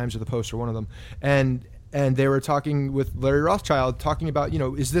the Times or the Post or one of them, and they were talking with Larry Rothschild, talking about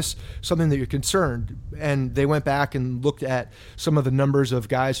is this something that you're concerned? And they went back and looked at some of the numbers of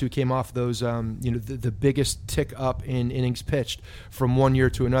guys who came off those the biggest tick up in innings pitched from one year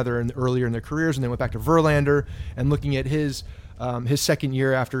to another and earlier in their careers, and they went back to Verlander and looking at his second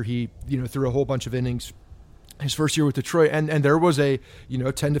year after he threw a whole bunch of innings. His first year with Detroit, and there was a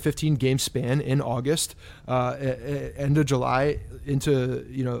 10 to 15 game span in August, end of July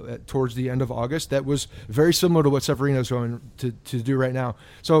into towards the end of August that was very similar to what Severino's going to do right now.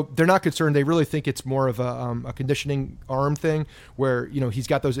 So they're not concerned. They really think it's more of a conditioning arm thing where he's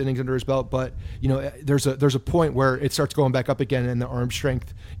got those innings under his belt, but there's a point where it starts going back up again and the arm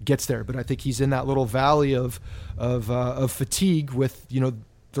strength gets there. But I think he's in that little valley of fatigue with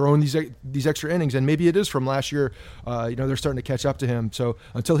throwing these extra innings, and maybe it is from last year. They're starting to catch up to him. So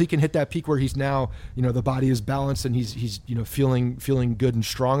until he can hit that peak where he's now, the body is balanced and he's feeling good and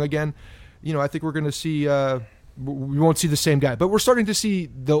strong again. I think we're going to see. We won't see the same guy, but we're starting to see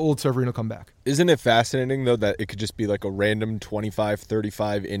the old Severino come back. Isn't it fascinating though that it could just be like a random 25,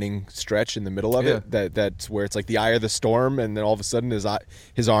 35 inning stretch in the middle of it? That's where it's like the eye of the storm, and then all of a sudden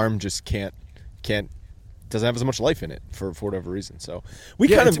his arm just can't. Doesn't have as much life in it for whatever reason. So but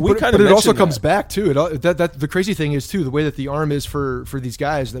it also comes back too. The crazy thing is too the way that the arm is for these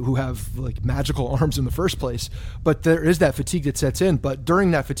guys who have like magical arms in the first place. But there is that fatigue that sets in. But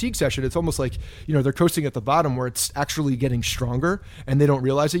during that fatigue session, it's almost like they're coasting at the bottom where it's actually getting stronger and they don't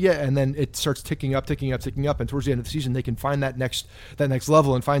realize it yet. And then it starts ticking up, and towards the end of the season they can find that next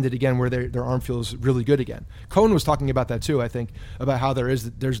level and find it again where their arm feels really good again. Cohn was talking about that too. I think about how there's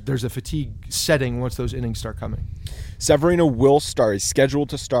a fatigue setting once those innings start coming. Severino will start. He's scheduled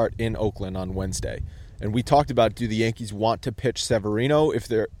to start in Oakland on Wednesday. And we talked about, do the Yankees want to pitch Severino if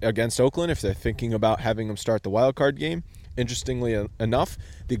they're against Oakland, if they're thinking about having him start the wild card game? Interestingly enough,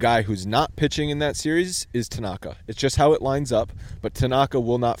 the guy who's not pitching in that series is Tanaka. It's just how it lines up, but Tanaka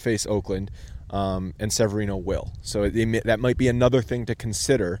will not face Oakland, and Severino will. So that might be another thing to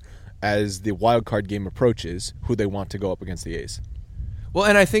consider as the wild card game approaches, who they want to go up against the A's. Well,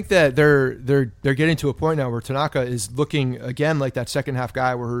 and I think that they're getting to a point now where Tanaka is looking again like that second half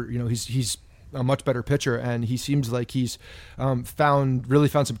guy where he's a much better pitcher, and he seems like he's found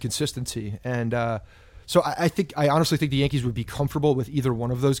some consistency. And so I honestly think the Yankees would be comfortable with either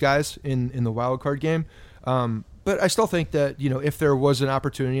one of those guys in the wild card game. But I still think that if there was an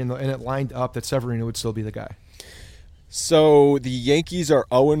opportunity and it lined up, that Severino would still be the guy. So the Yankees are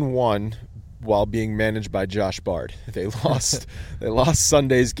 0-1. While being managed by Josh Bard. They lost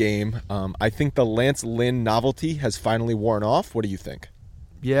Sunday's game. I think the Lance Lynn novelty has finally worn off. What do you think?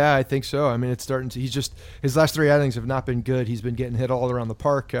 Yeah, I think so. I mean, it's starting to. His last 3 outings have not been good. He's been getting hit all around the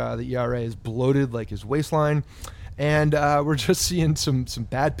park. The ERA is bloated like his waistline, and we're just seeing some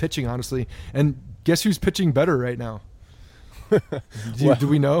bad pitching, honestly. And guess who's pitching better right now? Do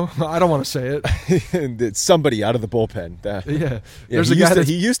we know? I don't want to say it. It's somebody out of the bullpen. Yeah. There's a guy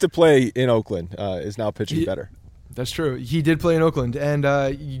he used to play in Oakland. Is now pitching better. That's true. He did play in Oakland, and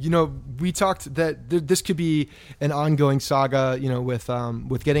we talked that this could be an ongoing saga.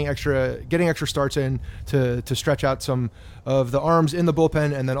 With getting extra starts in to stretch out some of the arms in the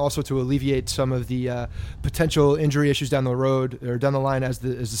bullpen, and then also to alleviate some of the potential injury issues down the road or down the line as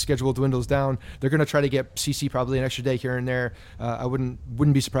the schedule dwindles down. They're going to try to get CC probably an extra day here and there. I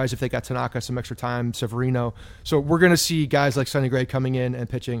wouldn't be surprised if they got Tanaka some extra time, Severino. So we're going to see guys like Sonny Gray coming in and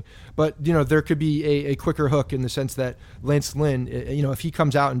pitching, but there could be a quicker hook in the sense that Lance Lynn, if he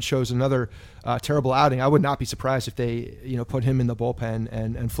comes out and shows another terrible outing, I would not be surprised if they, put him in the bullpen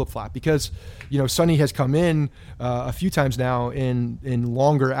and flip-flop, because, Sonny has come in a few times now in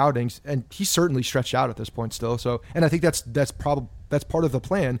longer outings, and he's certainly stretched out at this point still. So, and I think that's part of the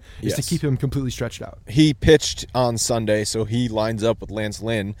plan is to keep him completely stretched out. He pitched on Sunday, so he lines up with Lance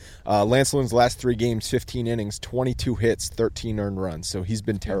Lynn. Lance Lynn's last 3 games, 15 innings, 22 hits, 13 earned runs. So he's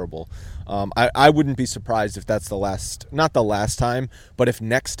been terrible. I wouldn't be surprised if that's not the last time, but if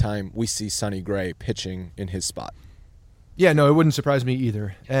next time we see Sonny Gray pitching in his spot. Yeah, no, it wouldn't surprise me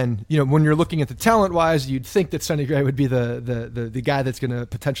either. And when you're looking at the talent-wise, you'd think that Sonny Gray would be the guy that's going to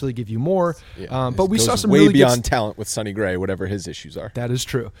potentially give you more. Yeah, but we saw some way really beyond talent with Sonny Gray, whatever his issues are. That is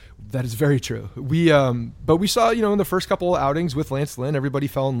true. That is very true. But we saw in the first couple of outings with Lance Lynn, everybody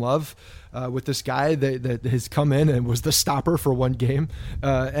fell in love with this guy that has come in and was the stopper for one game,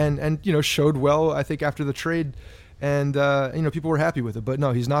 and showed well, I think, after the trade. And people were happy with it, but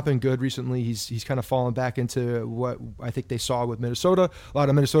no, he's not been good recently. He's kind of fallen back into what I think they saw with Minnesota. A lot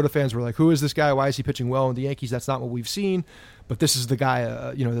of Minnesota fans were like, "Who is this guy? Why is he pitching well in the Yankees? That's not what we've seen." But this is the guy,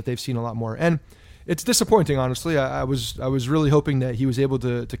 that they've seen a lot more, and it's disappointing, honestly. I was really hoping that he was able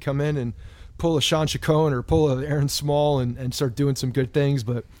to come in and pull a Sean Chacon or pull a Aaron Small and start doing some good things,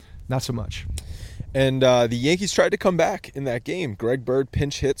 but not so much. And the Yankees tried to come back in that game. Greg Bird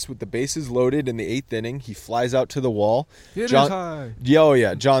pinch hits with the bases loaded in the 8th inning. He flies out to the wall.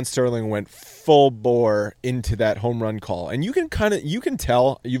 John Sterling went full bore into that home run call. And you can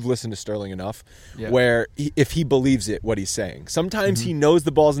tell, you've listened to Sterling enough, where if he believes what he's saying. Sometimes he knows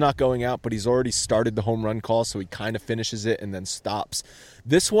the ball's not going out, but he's already started the home run call, so he kind of finishes it and then stops.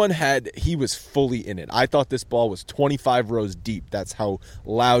 This one he was fully in it. I thought this ball was 25 rows deep. That's how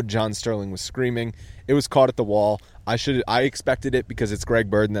loud John Sterling was screaming. It was caught at the wall. I expected it because it's Greg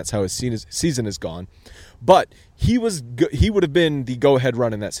Bird and that's how his season has gone. But he would have been the go-ahead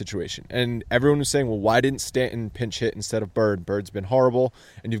run in that situation. And everyone was saying, well, why didn't Stanton pinch hit instead of Bird? Bird's been horrible.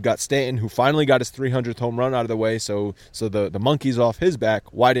 And you've got Stanton, who finally got his 300th home run out of the way, so the monkey's off his back.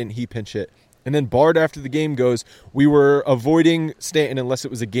 Why didn't he pinch hit? And then Bard, after the game, goes, we were avoiding Stanton unless it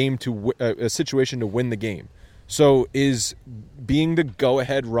was a situation to win the game. So is being the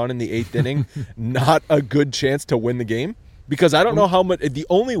go-ahead run in the 8th inning not a good chance to win the game? Because I don't know how much. The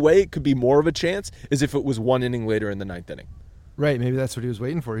only way it could be more of a chance is if it was 1 inning later in the 9th inning. Right, maybe that's what he was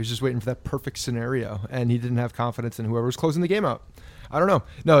waiting for. He was just waiting for that perfect scenario, and he didn't have confidence in whoever was closing the game out. I don't know.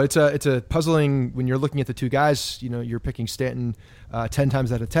 No, it's a puzzling when you're looking at the two guys. You're picking Stanton 10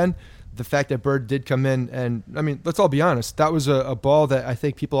 times out of 10. The fact that Bird did come in, and I mean, let's all be honest, that was a ball that I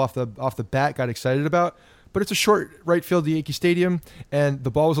think people off the bat got excited about. But it's a short right field at Yankee Stadium, and the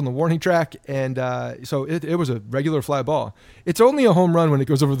ball was on the warning track, and so it was a regular fly ball. It's only a home run when it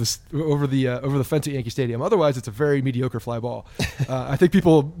goes over the fence at Yankee Stadium. Otherwise, it's a very mediocre fly ball. I think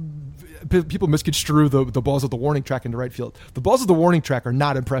people misconstrue the balls of the warning track into right field. The balls of the warning track are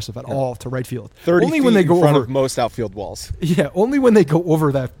not impressive at all to right field. 30 only feet when they go in front of most outfield walls. Yeah, only when they go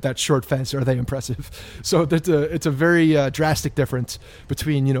over that short fence are they impressive. So it's a very drastic difference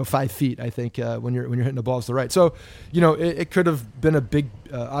between 5 feet. I think when you're hitting the balls to the right. So it could have been a big.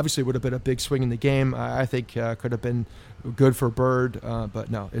 Obviously, it would have been a big swing in the game. I think could have been good for Bird, but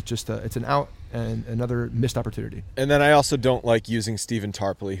no, it's just it's an out and another missed opportunity. And then I also don't like using Stephen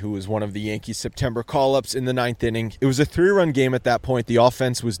Tarpley, who was one of the Yankees' September call-ups in the 9th inning. It was a 3-run game at that point. The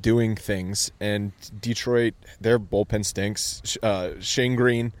offense was doing things, and Detroit, their bullpen stinks. Shane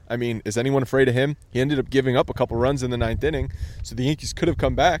Green, I mean, is anyone afraid of him? He ended up giving up a couple runs in the 9th inning, so the Yankees could have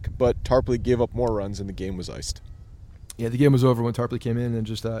come back, but Tarpley gave up more runs and the game was iced. Yeah, the game was over when Tarpley came in and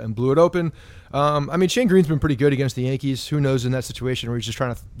just and blew it open. I mean, Shane Green's been pretty good against the Yankees. Who knows in that situation where he's just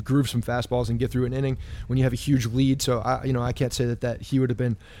trying to groove some fastballs and get through an inning when you have a huge lead. So I can't say that he would have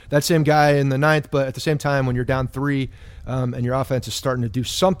been that same guy in the 9th. But at the same time, when you're down 3 and your offense is starting to do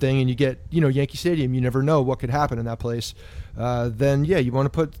something, and you get Yankee Stadium, you never know what could happen in that place. Then yeah, you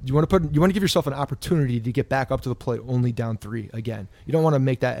want to give yourself an opportunity to get back up to the plate only down 3 again. You don't want to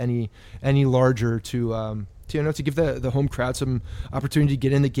make that any larger to give the home crowd some opportunity to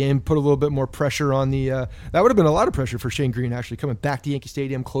get in the game, put a little bit more pressure on the that would have been a lot of pressure for Shane Green, actually, coming back to Yankee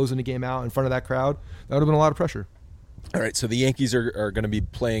Stadium, closing the game out in front of that crowd. That would have been a lot of pressure. All right, so the Yankees are going to be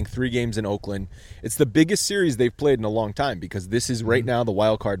playing 3 games in Oakland. It's the biggest series they've played in a long time because this is right now the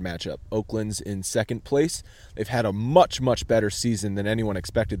wild card matchup. Oakland's in second place. They've had a much, much better season than anyone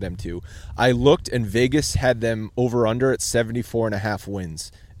expected them to. I looked, and Vegas had them over-under at 74.5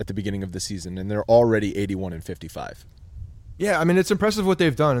 wins at the beginning of the season, and they're already 81-55. Yeah, I mean, it's impressive what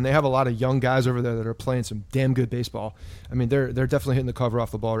they've done, and they have a lot of young guys over there that are playing some damn good baseball. I mean, they're definitely hitting the cover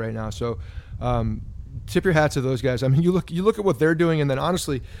off the ball right now. So, tip your hat to those guys. I mean, you look at what they're doing, and then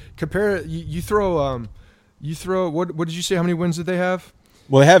honestly, compare. You throw. What did you say? How many wins did they have?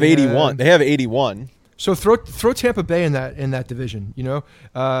 Well, they have 81. They have 81. So throw Tampa Bay in that division,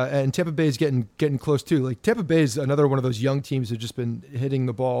 and Tampa Bay is getting close too. Like Tampa Bay is another one of those young teams who've just been hitting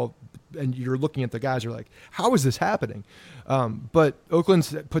the ball, and you're looking at the guys, you're like, how is this happening? But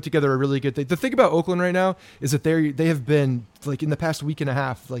Oakland's put together a really good thing. The thing about Oakland right now is that they have been, like, in the past week and a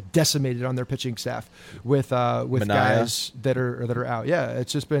half, like, decimated on their pitching staff with guys that are out. Yeah,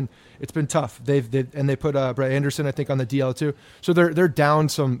 it's been tough. They put Brett Anderson, I think, on the DL too. So they're down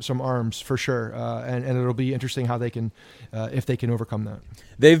some arms for sure, and it'll be interesting how they can if they can overcome that.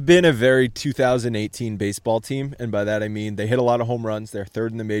 They've been a very 2018 baseball team, and by that I mean they hit a lot of home runs. They're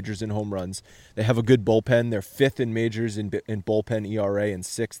third in the majors in home runs. They have a good bullpen. They're fifth in majors in bullpen ERA and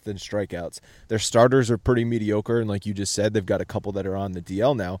sixth in strikeouts. Their starters are pretty mediocre, and like you just said, they've got a couple that are on the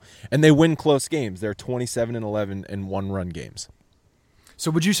DL now, and they win close games. They're 27-11 in one-run games. So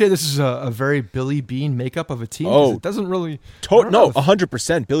would you say this is a very Billy Beane makeup of a team? Oh, it doesn't really. No,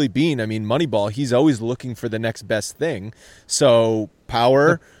 100%. Billy Beane. I mean, Moneyball. He's always looking for the next best thing. So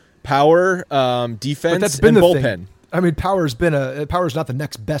power, defense, and bullpen. Thing. I mean, power's not the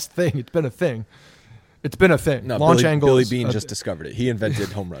next best thing. It's been a thing. It's been a thing. No, Launch angles. Billy Beane just discovered it. He invented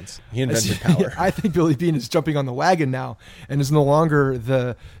home runs. He invented power. I think Billy Beane is jumping on the wagon now and is no longer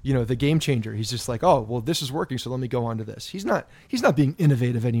the game changer. He's just like, oh, well, this is working, so let me go on to this. He's not being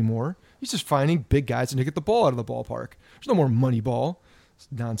innovative anymore. He's just finding big guys and to get the ball out of the ballpark. There's no more Moneyball. It's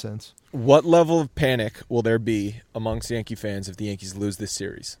nonsense. What level of panic will there be amongst Yankee fans if the Yankees lose this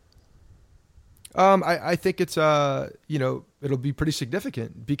series? I think it's it'll be pretty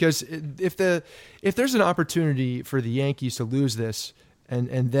significant because if there's an opportunity for the Yankees to lose this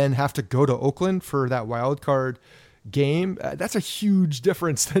and then have to go to Oakland for that wild card game, that's a huge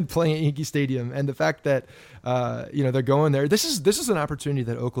difference than playing at Yankee Stadium. And the fact that they're going there, this is an opportunity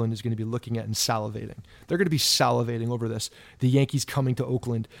that Oakland is going to be looking at and salivating. They're going to be salivating over this. The Yankees coming to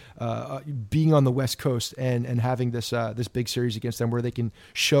Oakland, being on the West Coast and having this big series against them where they can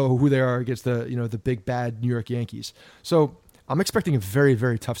show who they are against the big bad New York Yankees. So I'm expecting a very,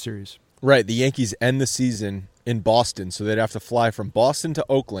 very tough series. Right. The Yankees end the season in Boston, so they'd have to fly from Boston to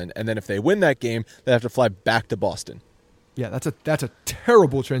Oakland, and then if they win that game, they have to fly back to Boston. Yeah, that's a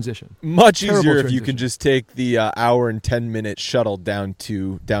terrible transition. Much easier if you can just take the hour and 10-minute shuttle down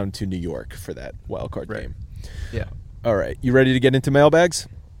to New York for that wild card game. Yeah. All right, you ready to get into mailbags?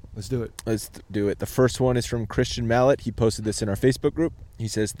 Let's do it. Let's do it. The first one is from Christian Mallet. He posted this in our Facebook group. He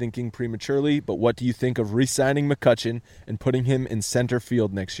says, thinking prematurely, but what do you think of re-signing McCutchen and putting him in center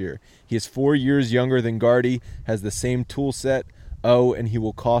field next year? He is 4 years younger than Gardy, has the same tool set. Oh, and he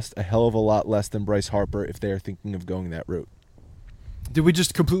will cost a hell of a lot less than Bryce Harper if they are thinking of going that route. Did we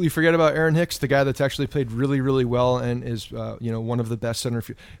just completely forget about Aaron Hicks, the guy that's actually played really, really well and is one of the best center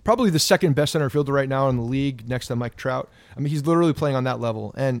field, probably the second best center fielder right now in the league, next to Mike Trout. I mean, he's literally playing on that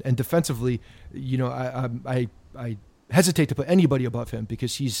level. And defensively, I hesitate to put anybody above him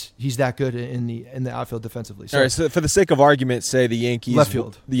because he's that good in the outfield defensively. So, all right, so for the sake of argument, say the Yankees left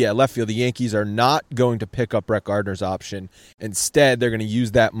field. Yeah, left field. The Yankees are not going to pick up Brett Gardner's option. Instead, they're going to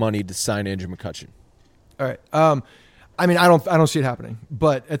use that money to sign Andrew McCutchen. All right. I mean, I don't see it happening,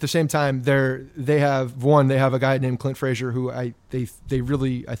 but at the same time, they have a guy named Clint Frazier who they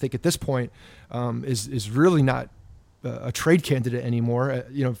really, I think at this point is really not a trade candidate anymore.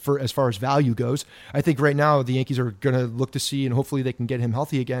 For as far as value goes, I think right now the Yankees are going to look to see, and hopefully they can get him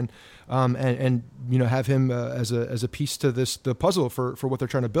healthy again, and have him as a piece to the puzzle for what they're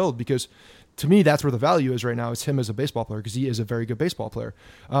trying to build. Because to me, that's where the value is right now. It's him as a baseball player because he is a very good baseball player.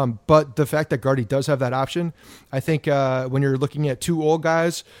 But the fact that Gardy does have that option, I think when you're looking at two old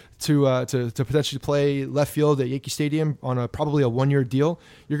guys to potentially play left field at Yankee Stadium on probably a 1-year deal,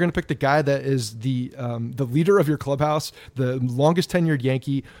 you're going to pick the guy that is the leader of your clubhouse, the longest tenured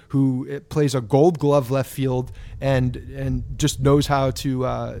Yankee who plays a Gold Glove left field and just knows how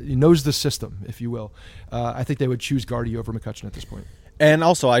to knows the system, if you will. I think they would choose Gardy over McCutchen at this point. And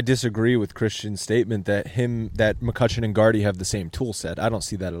also, I disagree with Christian's statement that McCutchen and Gardy have the same tool set. I don't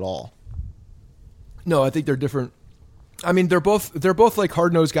see that at all. No, I think they're different. I mean, they're both like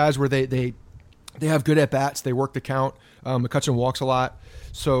hard-nosed guys where they They have good at bats. They work the count. McCutchen walks a lot.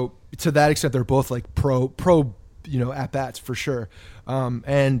 So to that extent, they're both like pro at bats for sure.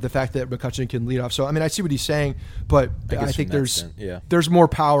 And the fact that McCutchen can lead off. So, I mean, I see what he's saying, but I think there's more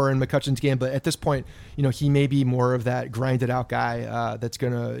power in McCutchen's game. But at this point, he may be more of that grinded out guy that's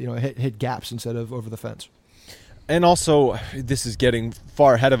going to, hit gaps instead of over the fence. And also, this is getting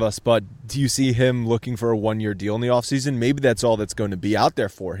far ahead of us, but do you see him looking for a 1-year deal in the offseason? Maybe that's all that's going to be out there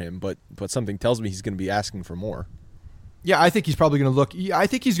for him, but something tells me he's going to be asking for more. Yeah, I think he's probably going to look. I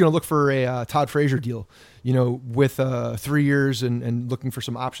think he's going to look for a Todd Frazier deal, with 3 years and looking for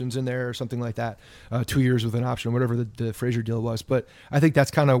some options in there or something like that. 2 years with an option, whatever the Frazier deal was. But I think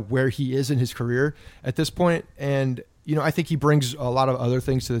that's kind of where he is in his career at this point. And I think he brings a lot of other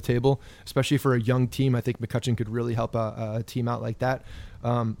things to the table, especially for a young team. I think McCutchen could really help a team out like that.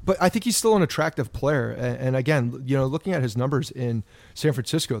 But I think he's still an attractive player. And again, looking at his numbers in San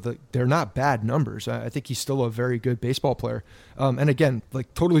Francisco, they're not bad numbers. I think he's still a very good baseball player. And again,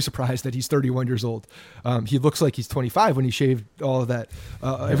 like totally surprised that he's 31 years old. He looks like he's 25 when he shaved all of that,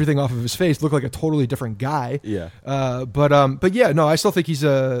 everything off of his face. Looked like a totally different guy. Yeah. But yeah, no, I still think he's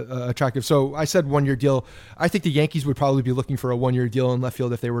attractive. So I said 1-year deal. I think the Yankees would probably be looking for a 1-year deal in left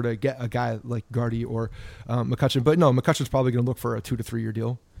field if they were to get a guy like Gardy or McCutchen. But no, McCutchen's probably going to look for a 2 to 3 year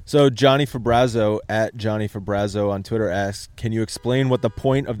deal. So Johnny Fabrazzo at Johnny Fabrazzo on Twitter asks, can you explain what the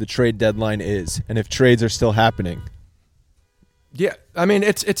point of the trade deadline is and if trades are still happening? Yeah, I mean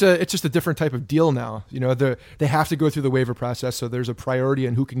it's just a different type of deal now. They have to go through the waiver process, so there's a priority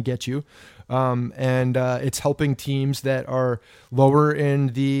on who can get you, and it's helping teams that are lower in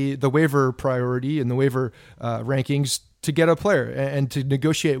the waiver priority and the waiver rankings to get a player and to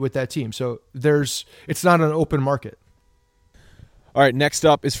negotiate with that team. So it's not an open market. All right, next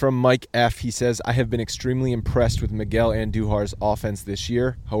up is from Mike F. He says, I have been extremely impressed with Miguel Andujar's offense this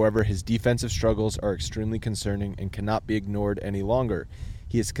year. However, his defensive struggles are extremely concerning and cannot be ignored any longer.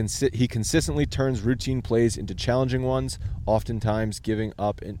 He consistently turns routine plays into challenging ones, oftentimes giving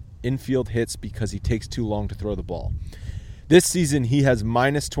up infield hits because he takes too long to throw the ball. This season, he has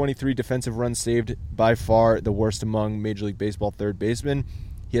minus 23 defensive runs saved, by far the worst among Major League Baseball third basemen.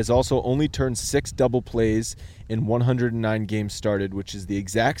 He has also only turned 6 double plays in 109 games started, which is the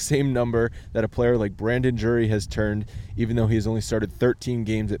exact same number that a player like Brandon Drury has turned, even though he has only started 13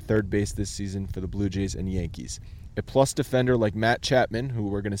 games at third base this season for the Blue Jays and Yankees. A plus defender like Matt Chapman, who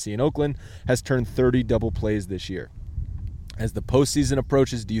we're going to see in Oakland, has turned 30 double plays this year. As the postseason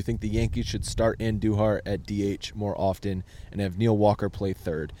approaches, do you think the Yankees should start Andujar at DH more often and have Neil Walker play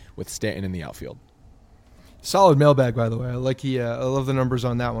third with Stanton in the outfield? Solid mailbag, by the way. I love the numbers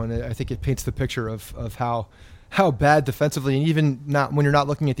on that one. I think it paints the picture of how bad defensively, and even not when you're not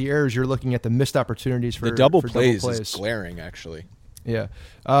looking at the errors, you're looking at the missed opportunities for the double plays. Is glaring, actually. Yeah.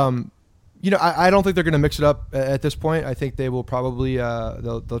 I don't think they're going to mix it up at this point. I think they will probably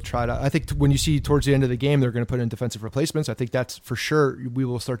they'll try to. I think when you see towards the end of the game, they're going to put in defensive replacements. I think that's for sure. We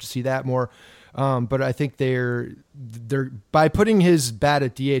will start to see that more. But I think they're by putting his bat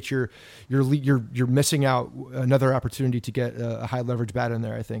at DH, you're missing out another opportunity to get a high leverage bat in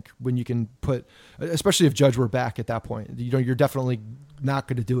there. I think when you can put, especially if Judge were back at that point, you're definitely not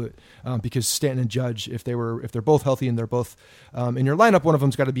going to do it because Stanton and Judge, if they're both healthy and they're both in your lineup, one of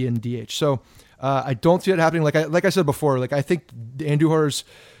them's got to be in DH. So I don't see it happening. Like I said before, I think Andujar's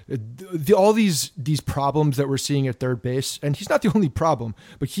all these problems that we're seeing at third base, and he's not the only problem,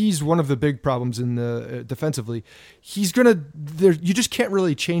 but he's one of the big problems in the defensively. You just can't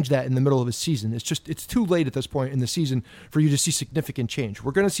really change that in the middle of a season. It's too late at this point in the season for you to see significant change.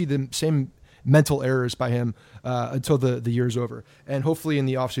 We're going to see the same mental errors by him until the year's over, and hopefully in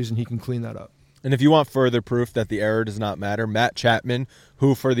the offseason he can clean that up. And if you want further proof that the error does not matter, Matt Chapman,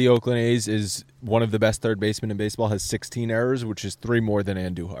 who for the Oakland A's is one of the best third basemen in baseball, has 16 errors, which is 3 more than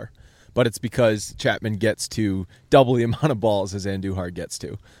Andujar. But it's because Chapman gets to double the amount of balls as Andujar gets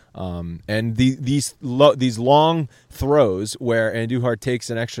to. And these long throws where Andujar takes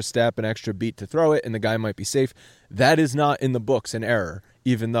an extra step, an extra beat to throw it, and the guy might be safe, that is not in the books an error,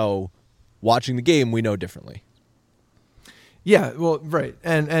 even though watching the game we know differently. Yeah, well, right,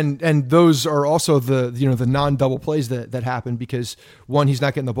 and those are also the non-double plays that happen because one, he's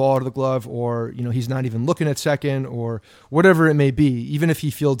not getting the ball out of the glove, or he's not even looking at second, or whatever it may be. Even if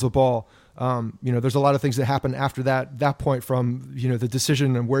he fields the ball, there's a lot of things that happen after that point, from the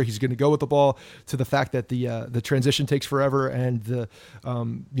decision and where he's going to go with the ball to the fact that the transition takes forever, and the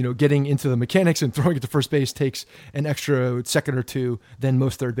getting into the mechanics and throwing it to first base takes an extra second or two than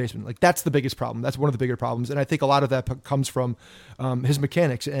most third basemen. That's the biggest problem. That's one of the bigger problems, and I think a lot of that comes from his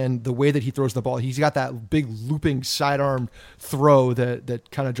mechanics and the way that he throws the ball. He's got that big looping sidearm throw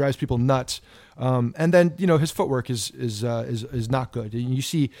that kind of drives people nuts. And then, his footwork is not good. And you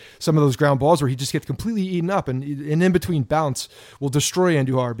see some of those ground balls where he just gets completely eaten up, and in between bounce will destroy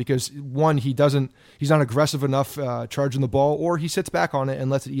Andujar because one, he's not aggressive enough charging the ball, or he sits back on it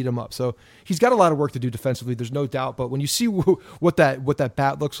and lets it eat him up. So he's got a lot of work to do defensively. There's no doubt. But when you see what that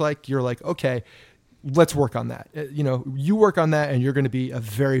bat looks like, you're like, okay, let's work on that. You work on that, and you're going to be a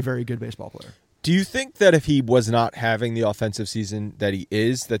very, very good baseball player. Do you think that if he was not having the offensive season that he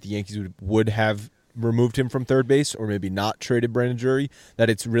is, that the Yankees would have removed him from third base, or maybe not traded Brandon Drury, that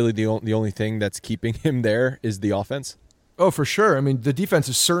it's really the only thing that's keeping him there is the offense? Oh, for sure. I mean, the defense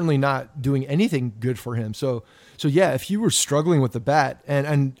is certainly not doing anything good for him. So yeah, if you were struggling with the bat,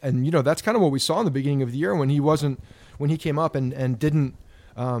 and that's kind of what we saw in the beginning of the year when he came up and didn't,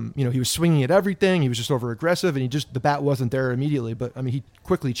 he was swinging at everything. He was just over aggressive, and the bat wasn't there immediately. But I mean, he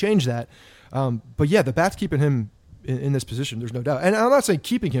quickly changed that. But yeah, the bat's keeping him in this position. There's no doubt. And I'm not saying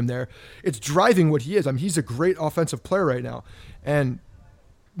keeping him there. It's driving what he is. I mean, he's a great offensive player right now. And,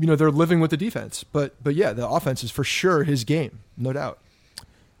 they're living with the defense. But yeah, the offense is for sure his game. No doubt.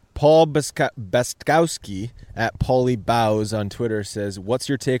 Paul Bestkowski at Paulie Bows on Twitter says, what's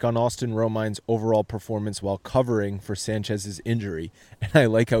your take on Austin Romine's overall performance while covering for Sanchez's injury? And I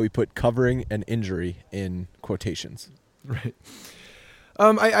like how he put covering and injury in quotations. Right.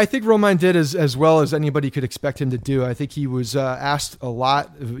 I think Romine did as well as anybody could expect him to do. I think he was asked a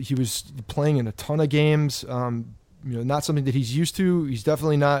lot. He was playing in a ton of games. Not something that he's used to. He's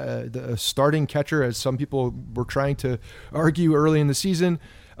definitely not a starting catcher, as some people were trying to argue early in the season.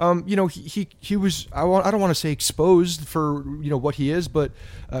 He was, I don't want to say exposed for, what he is, but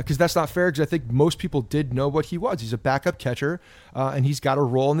because that's not fair, because I think most people did know what he was. He's a backup catcher, and he's got a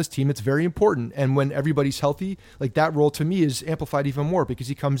role in this team. It's very important. And when everybody's healthy, like that role to me is amplified even more because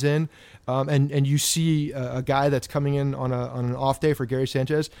he comes in and you see a guy that's coming in on an off day for Gary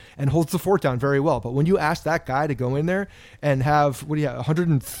Sanchez and holds the fort down very well. But when you ask that guy to go in there and have,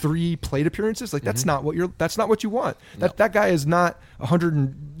 103 plate appearances, like that's not what you want. No. That guy is not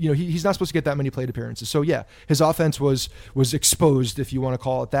 100. He's not supposed to get that many plate appearances. So yeah, his offense was exposed, if you want to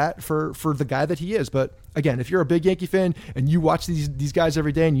call it that, for the guy that he is. But again, if you're a big Yankee fan and you watch these guys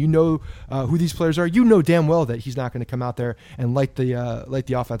every day and you know who these players are, you know damn well that he's not going to come out there and light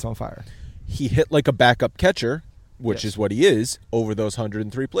the offense on fire. He hit like a backup catcher, which is what he is, over those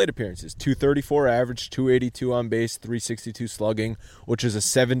 103 plate appearances. 234 average, 282 on base, 362 slugging, which is a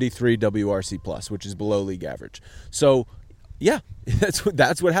 73 WRC plus, which is below league average. So yeah, that's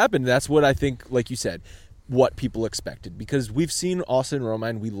what happened. That's what I think, like you said, what people expected. Because we've seen Austin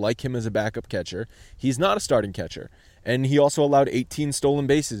Romine. We like him as a backup catcher. He's not a starting catcher. And he also allowed 18 stolen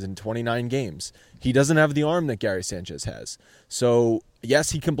bases in 29 games. He doesn't have the arm that Gary Sanchez has. So, yes,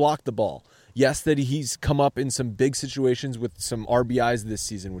 he can block the ball. Yes, that he's come up in some big situations with some RBIs this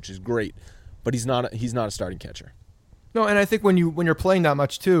season, which is great. But he's not a starting catcher. No, and I think when you're playing that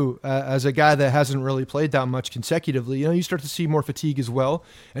much too, as a guy that hasn't really played that much consecutively, you start to see more fatigue as well,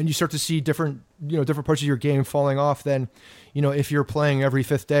 and you start to see different parts of your game falling off than, if you're playing every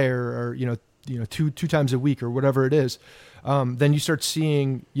fifth day or two times a week or whatever it is. Then you start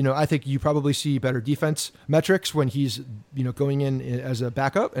seeing, I think you probably see better defense metrics when he's, going in as a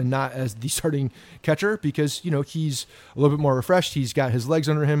backup and not as the starting catcher because, he's a little bit more refreshed. He's got his legs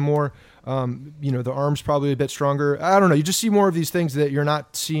under him more. The arm's probably a bit stronger. I don't know. You just see more of these things that you're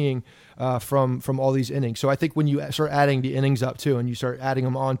not seeing from all these innings. So I think when you start adding the innings up too, and you start adding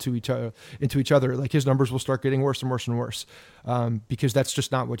them into each other, like his numbers will start getting worse and worse and worse because that's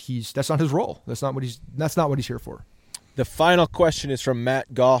just not that's not his role. That's not what he's here for. The final question is from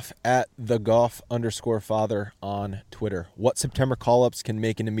Matt Goff at @theGoff_father on Twitter. What September call-ups can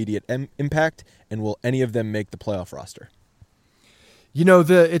make an immediate impact, and will any of them make the playoff roster?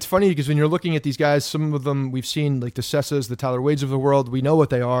 It's funny because when you're looking at these guys, some of them we've seen, like the Cessas, the Tyler Wades of the world. We know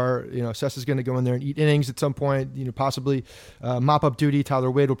what they are. Cessa's going to go in there and eat innings at some point. Possibly mop up duty.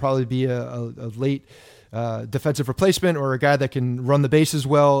 Tyler Wade will probably be a late defensive replacement or a guy that can run the bases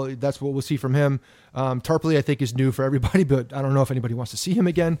well. That's what we'll see from him. Tarpley, I think, is new for everybody, but I don't know if anybody wants to see him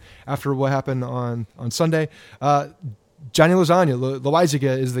again after what happened on Sunday. Johnny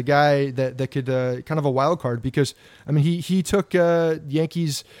Loaizaga is the guy that could kind of a wild card because he took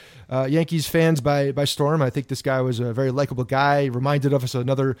Yankees fans by storm. I think this guy was a very likable guy. Reminded of us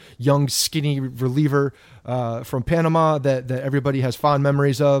another young skinny reliever from Panama that everybody has fond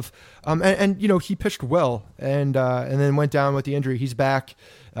memories of. And he pitched well and then went down with the injury. He's back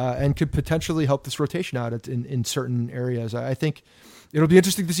and could potentially help this rotation out in certain areas. I think. it'll be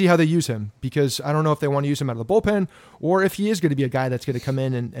interesting to see how they use him, because I don't know if they want to use him out of the bullpen or if he is going to be a guy that's going to come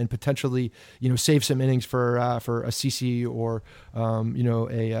in and potentially, save some innings for a CC or,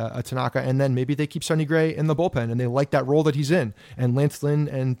 a Tanaka. And then maybe they keep Sonny Gray in the bullpen and they like that role that he's in. And Lance Lynn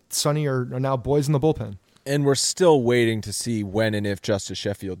and Sonny are now boys in the bullpen. And we're still waiting to see when and if Justice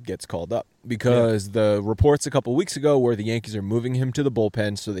Sheffield gets called up, because the reports a couple weeks ago were the Yankees are moving him to the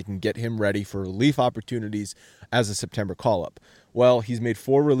bullpen so they can get him ready for relief opportunities as a September call-up. Well, he's made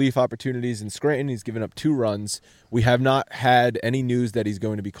 4 relief opportunities in Scranton. He's given up 2 runs. We have not had any news that he's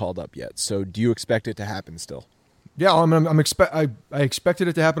going to be called up yet. So do you expect it to happen still? Yeah, I expected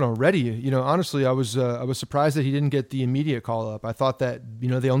it to happen already. Honestly, I was surprised that he didn't get the immediate call up. I thought that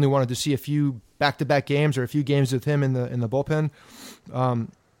they only wanted to see a few back-to-back games or a few games with him in the bullpen,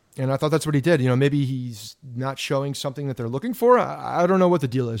 and I thought that's what he did. Maybe he's not showing something that they're looking for. I don't know what the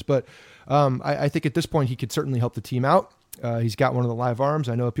deal is, but I think at this point he could certainly help the team out. He's got one of the live arms.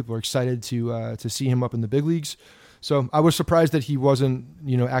 I know people are excited to see him up in the big leagues. So I was surprised that he wasn't,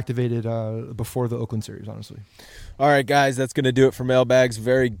 activated before the Oakland series, honestly. All right, guys, that's going to do it for mailbags.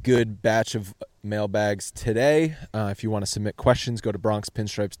 Very good batch of mailbags today. If you want to submit questions, go to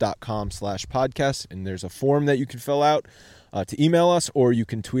bronxpinstripes.com/podcast, and there's a form that you can fill out to email us, or you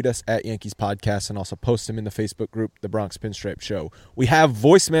can tweet us at Yankees Podcast and also post them in the Facebook group, The Bronx Pinstripe Show. We have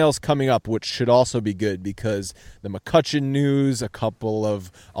voicemails coming up, which should also be good because the McCutchen news, a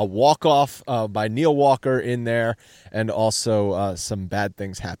walk-off by Neil Walker in there, and also some bad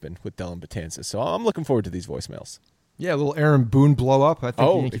things happen with Dellin Betances. So I'm looking forward to these voicemails. Yeah, a little Aaron Boone blow up. I think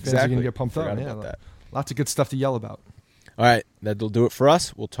the Yankee fans are going to get pumped up. Yeah, that. Lots of good stuff to yell about. All right, that'll do it for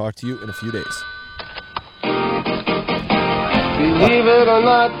us. We'll talk to you in a few days. Believe it or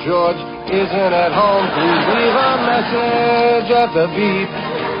not, George isn't at home. Please leave a message at the beep.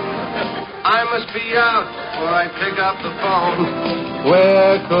 I must be out before I pick up the phone.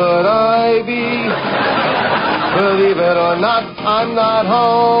 Where could I be? Believe it or not, I'm not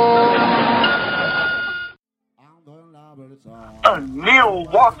home. A Neil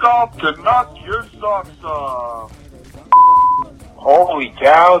walk-off to knock your socks off. Holy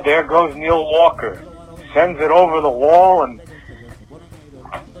cow, there goes Neil Walker. Sends it over the wall, and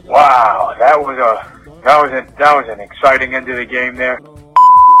wow, that was an exciting end of the game there.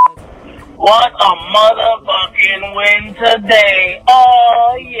 What a motherfucking win today.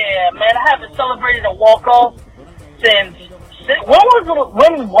 Oh yeah, man, I haven't celebrated a walk-off since when was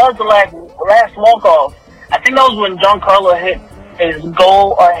the last walk-off? I think that was when Giancarlo hit his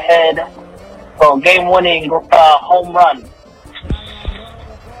goal-ahead, game-winning home run.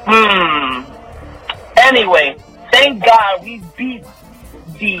 Anyway, thank God we beat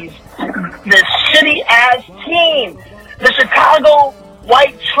this shitty-ass team, the Chicago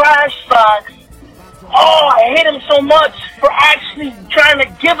White Trash Sox. Oh, I hate him so much for actually trying to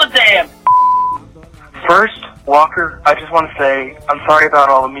give a damn. First, Walker, I just want to say I'm sorry about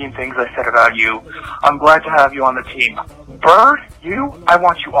all the mean things I said about you. I'm glad to have you on the team. Bird, I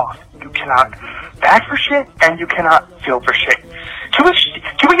want you off. You cannot bat for shit, and you cannot field for shit. Can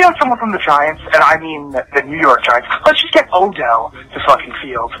we get someone from the Giants, and I mean the New York Giants? Let's just get Odell to fucking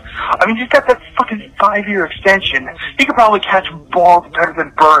field. I mean, he's got that fucking 5-year extension. He could probably catch balls better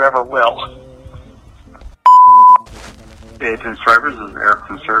than Bird ever will. Hey, Pinstripers, this is Eric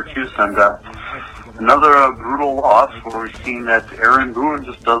from Syracuse, and another brutal loss where we've seen that Aaron Boone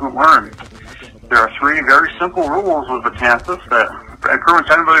just doesn't learn. There are 3 very simple rules with Betances that pretty much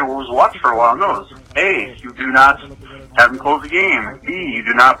anybody who's watched for a while knows. A, you do not have him close the game. B, you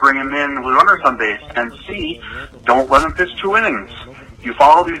do not bring him in with runners on base. And C, don't let him pitch 2 innings. You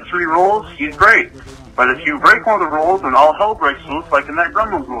follow these 3 rules, he's great. But if you break one of the rules, then all hell breaks loose like in that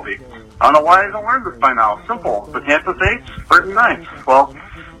Gremlins movie. I don't know why he hasn't learned this by now. Simple. Betances 8th, Burton 9th. Well,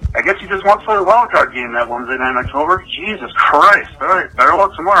 I guess he just wants to play the wild card game that Wednesday night in October. Jesus Christ. All right, better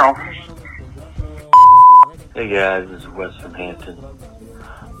luck tomorrow. Hey guys, this is Wes from Hampton.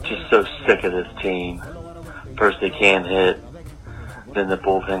 Just so sick of this team. First they can't hit, then the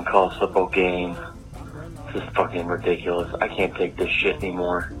bullpen calls football game. This is fucking ridiculous. I can't take this shit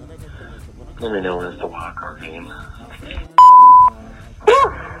anymore. And they know when it's the wild card game.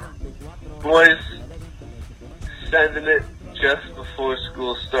 Boys, sending it just before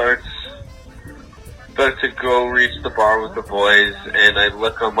school starts. About to go reach the bar with the boys, and I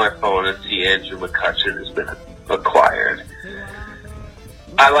look on my phone and see Andrew McCutchen has been acquired.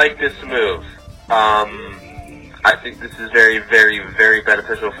 I like this move. I think this is very, very, very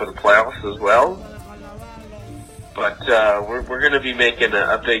beneficial for the playoffs as well. But we're going to be making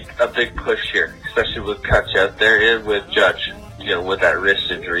a big push here, especially with Kutch out there and with Judge, with that wrist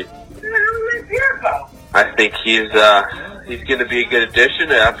injury. I think he's he's going to be a good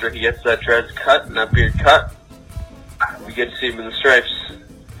addition after he gets that dreads cut and that beard cut. We get to see him in the stripes.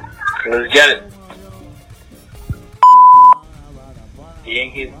 Let's get it. The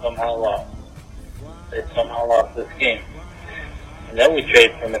Yankees somehow lost. They somehow lost this game. And then we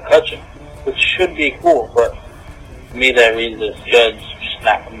trade for McCutchen, which should be cool, but to me that reads as Judge just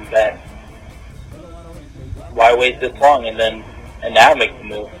not coming back. Why wait this long and now make the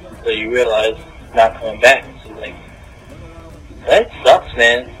move until you realize he's not coming back? So like, that sucks,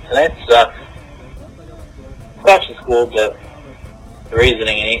 man. That sucks. McCutchen's cool, but the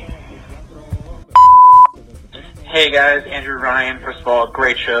reasoning ain't. Hey guys, Andrew Ryan. First of all,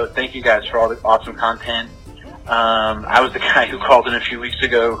 great show. Thank you guys for all the awesome content. I was the guy who called in a few weeks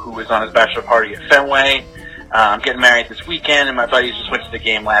ago who was on his bachelor party at Fenway. I'm getting married this weekend, and my buddies just went to the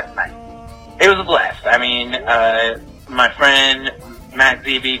game last night. It was a blast. I mean, my friend Matt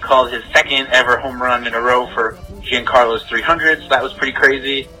Zeeby called his second ever home run in a row for Giancarlo's 300, so that was pretty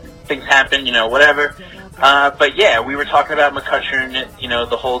crazy. Things happen, whatever. But yeah, we were talking about McCutchen,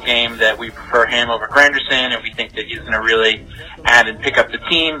 the whole game, that we prefer him over Granderson, and we think that he's going to really add and pick up the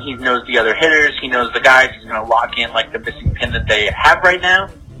team. He knows the other hitters. He knows the guys. He's going to lock in like the missing pin that they have right now,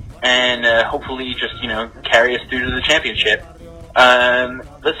 and hopefully just, carry us through to the championship.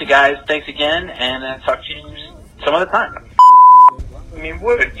 Listen, guys, thanks again, and talk to you some other time. I mean,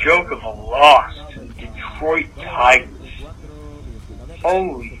 what a joke of a loss to the Detroit Tigers.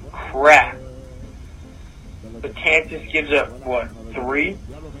 Holy crap. But Kansas gives up, what, 3?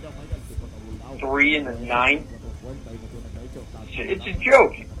 3 in the 9th? It's a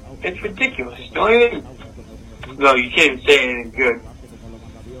joke. It's ridiculous. Don't even... No, you can't even say anything good.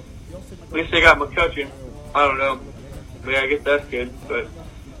 At least they got McCutchen. I don't know. Yeah, I guess that's good, but...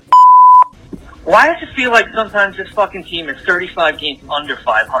 Why does it feel like sometimes this fucking team is 35 games under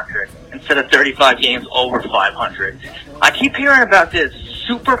 500 instead of 35 games over 500? I keep hearing about this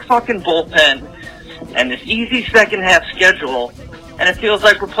super fucking bullpen and this easy second half schedule, and it feels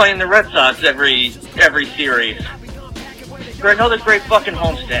like we're playing the Red Sox every series. For another great fucking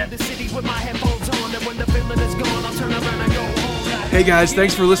homestand. Hey guys,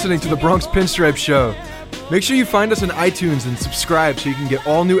 thanks for listening to the Bronx Pinstripe Show. Make sure you find us on iTunes and subscribe so you can get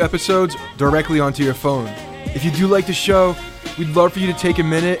all new episodes directly onto your phone. If you do like the show, we'd love for you to take a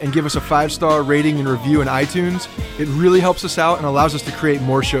minute and give us a 5-star rating and review in iTunes. It really helps us out and allows us to create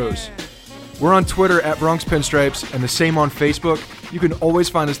more shows. We're on Twitter at Bronx Pinstripes and the same on Facebook. You can always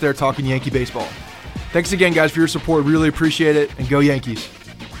find us there talking Yankee baseball. Thanks again, guys, for your support. Really appreciate it, and go Yankees.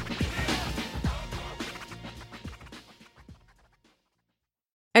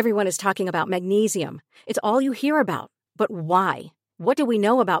 Everyone is talking about magnesium. It's all you hear about. But why? What do we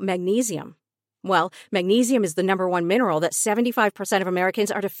know about magnesium? Well, magnesium is the number one mineral that 75% of Americans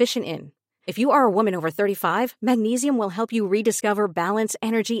are deficient in. If you are a woman over 35, magnesium will help you rediscover balance,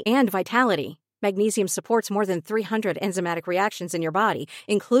 energy, and vitality. Magnesium supports more than 300 enzymatic reactions in your body,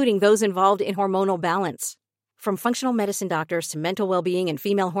 including those involved in hormonal balance. From functional medicine doctors to mental well-being and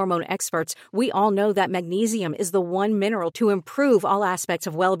female hormone experts, we all know that magnesium is the one mineral to improve all aspects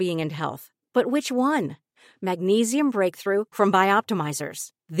of well-being and health. But which one? Magnesium Breakthrough from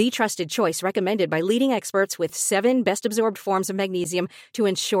Bioptimizers, the trusted choice recommended by leading experts with 7 best-absorbed forms of magnesium to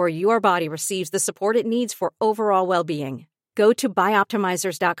ensure your body receives the support it needs for overall well-being. Go to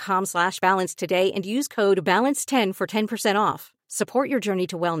bioptimizers.com/balance today and use code BALANCE10 for 10% off. Support your journey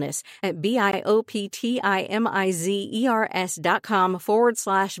to wellness at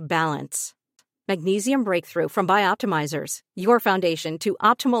bioptimizers.com/balance. Magnesium Breakthrough from Bioptimizers, your foundation to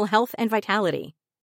optimal health and vitality.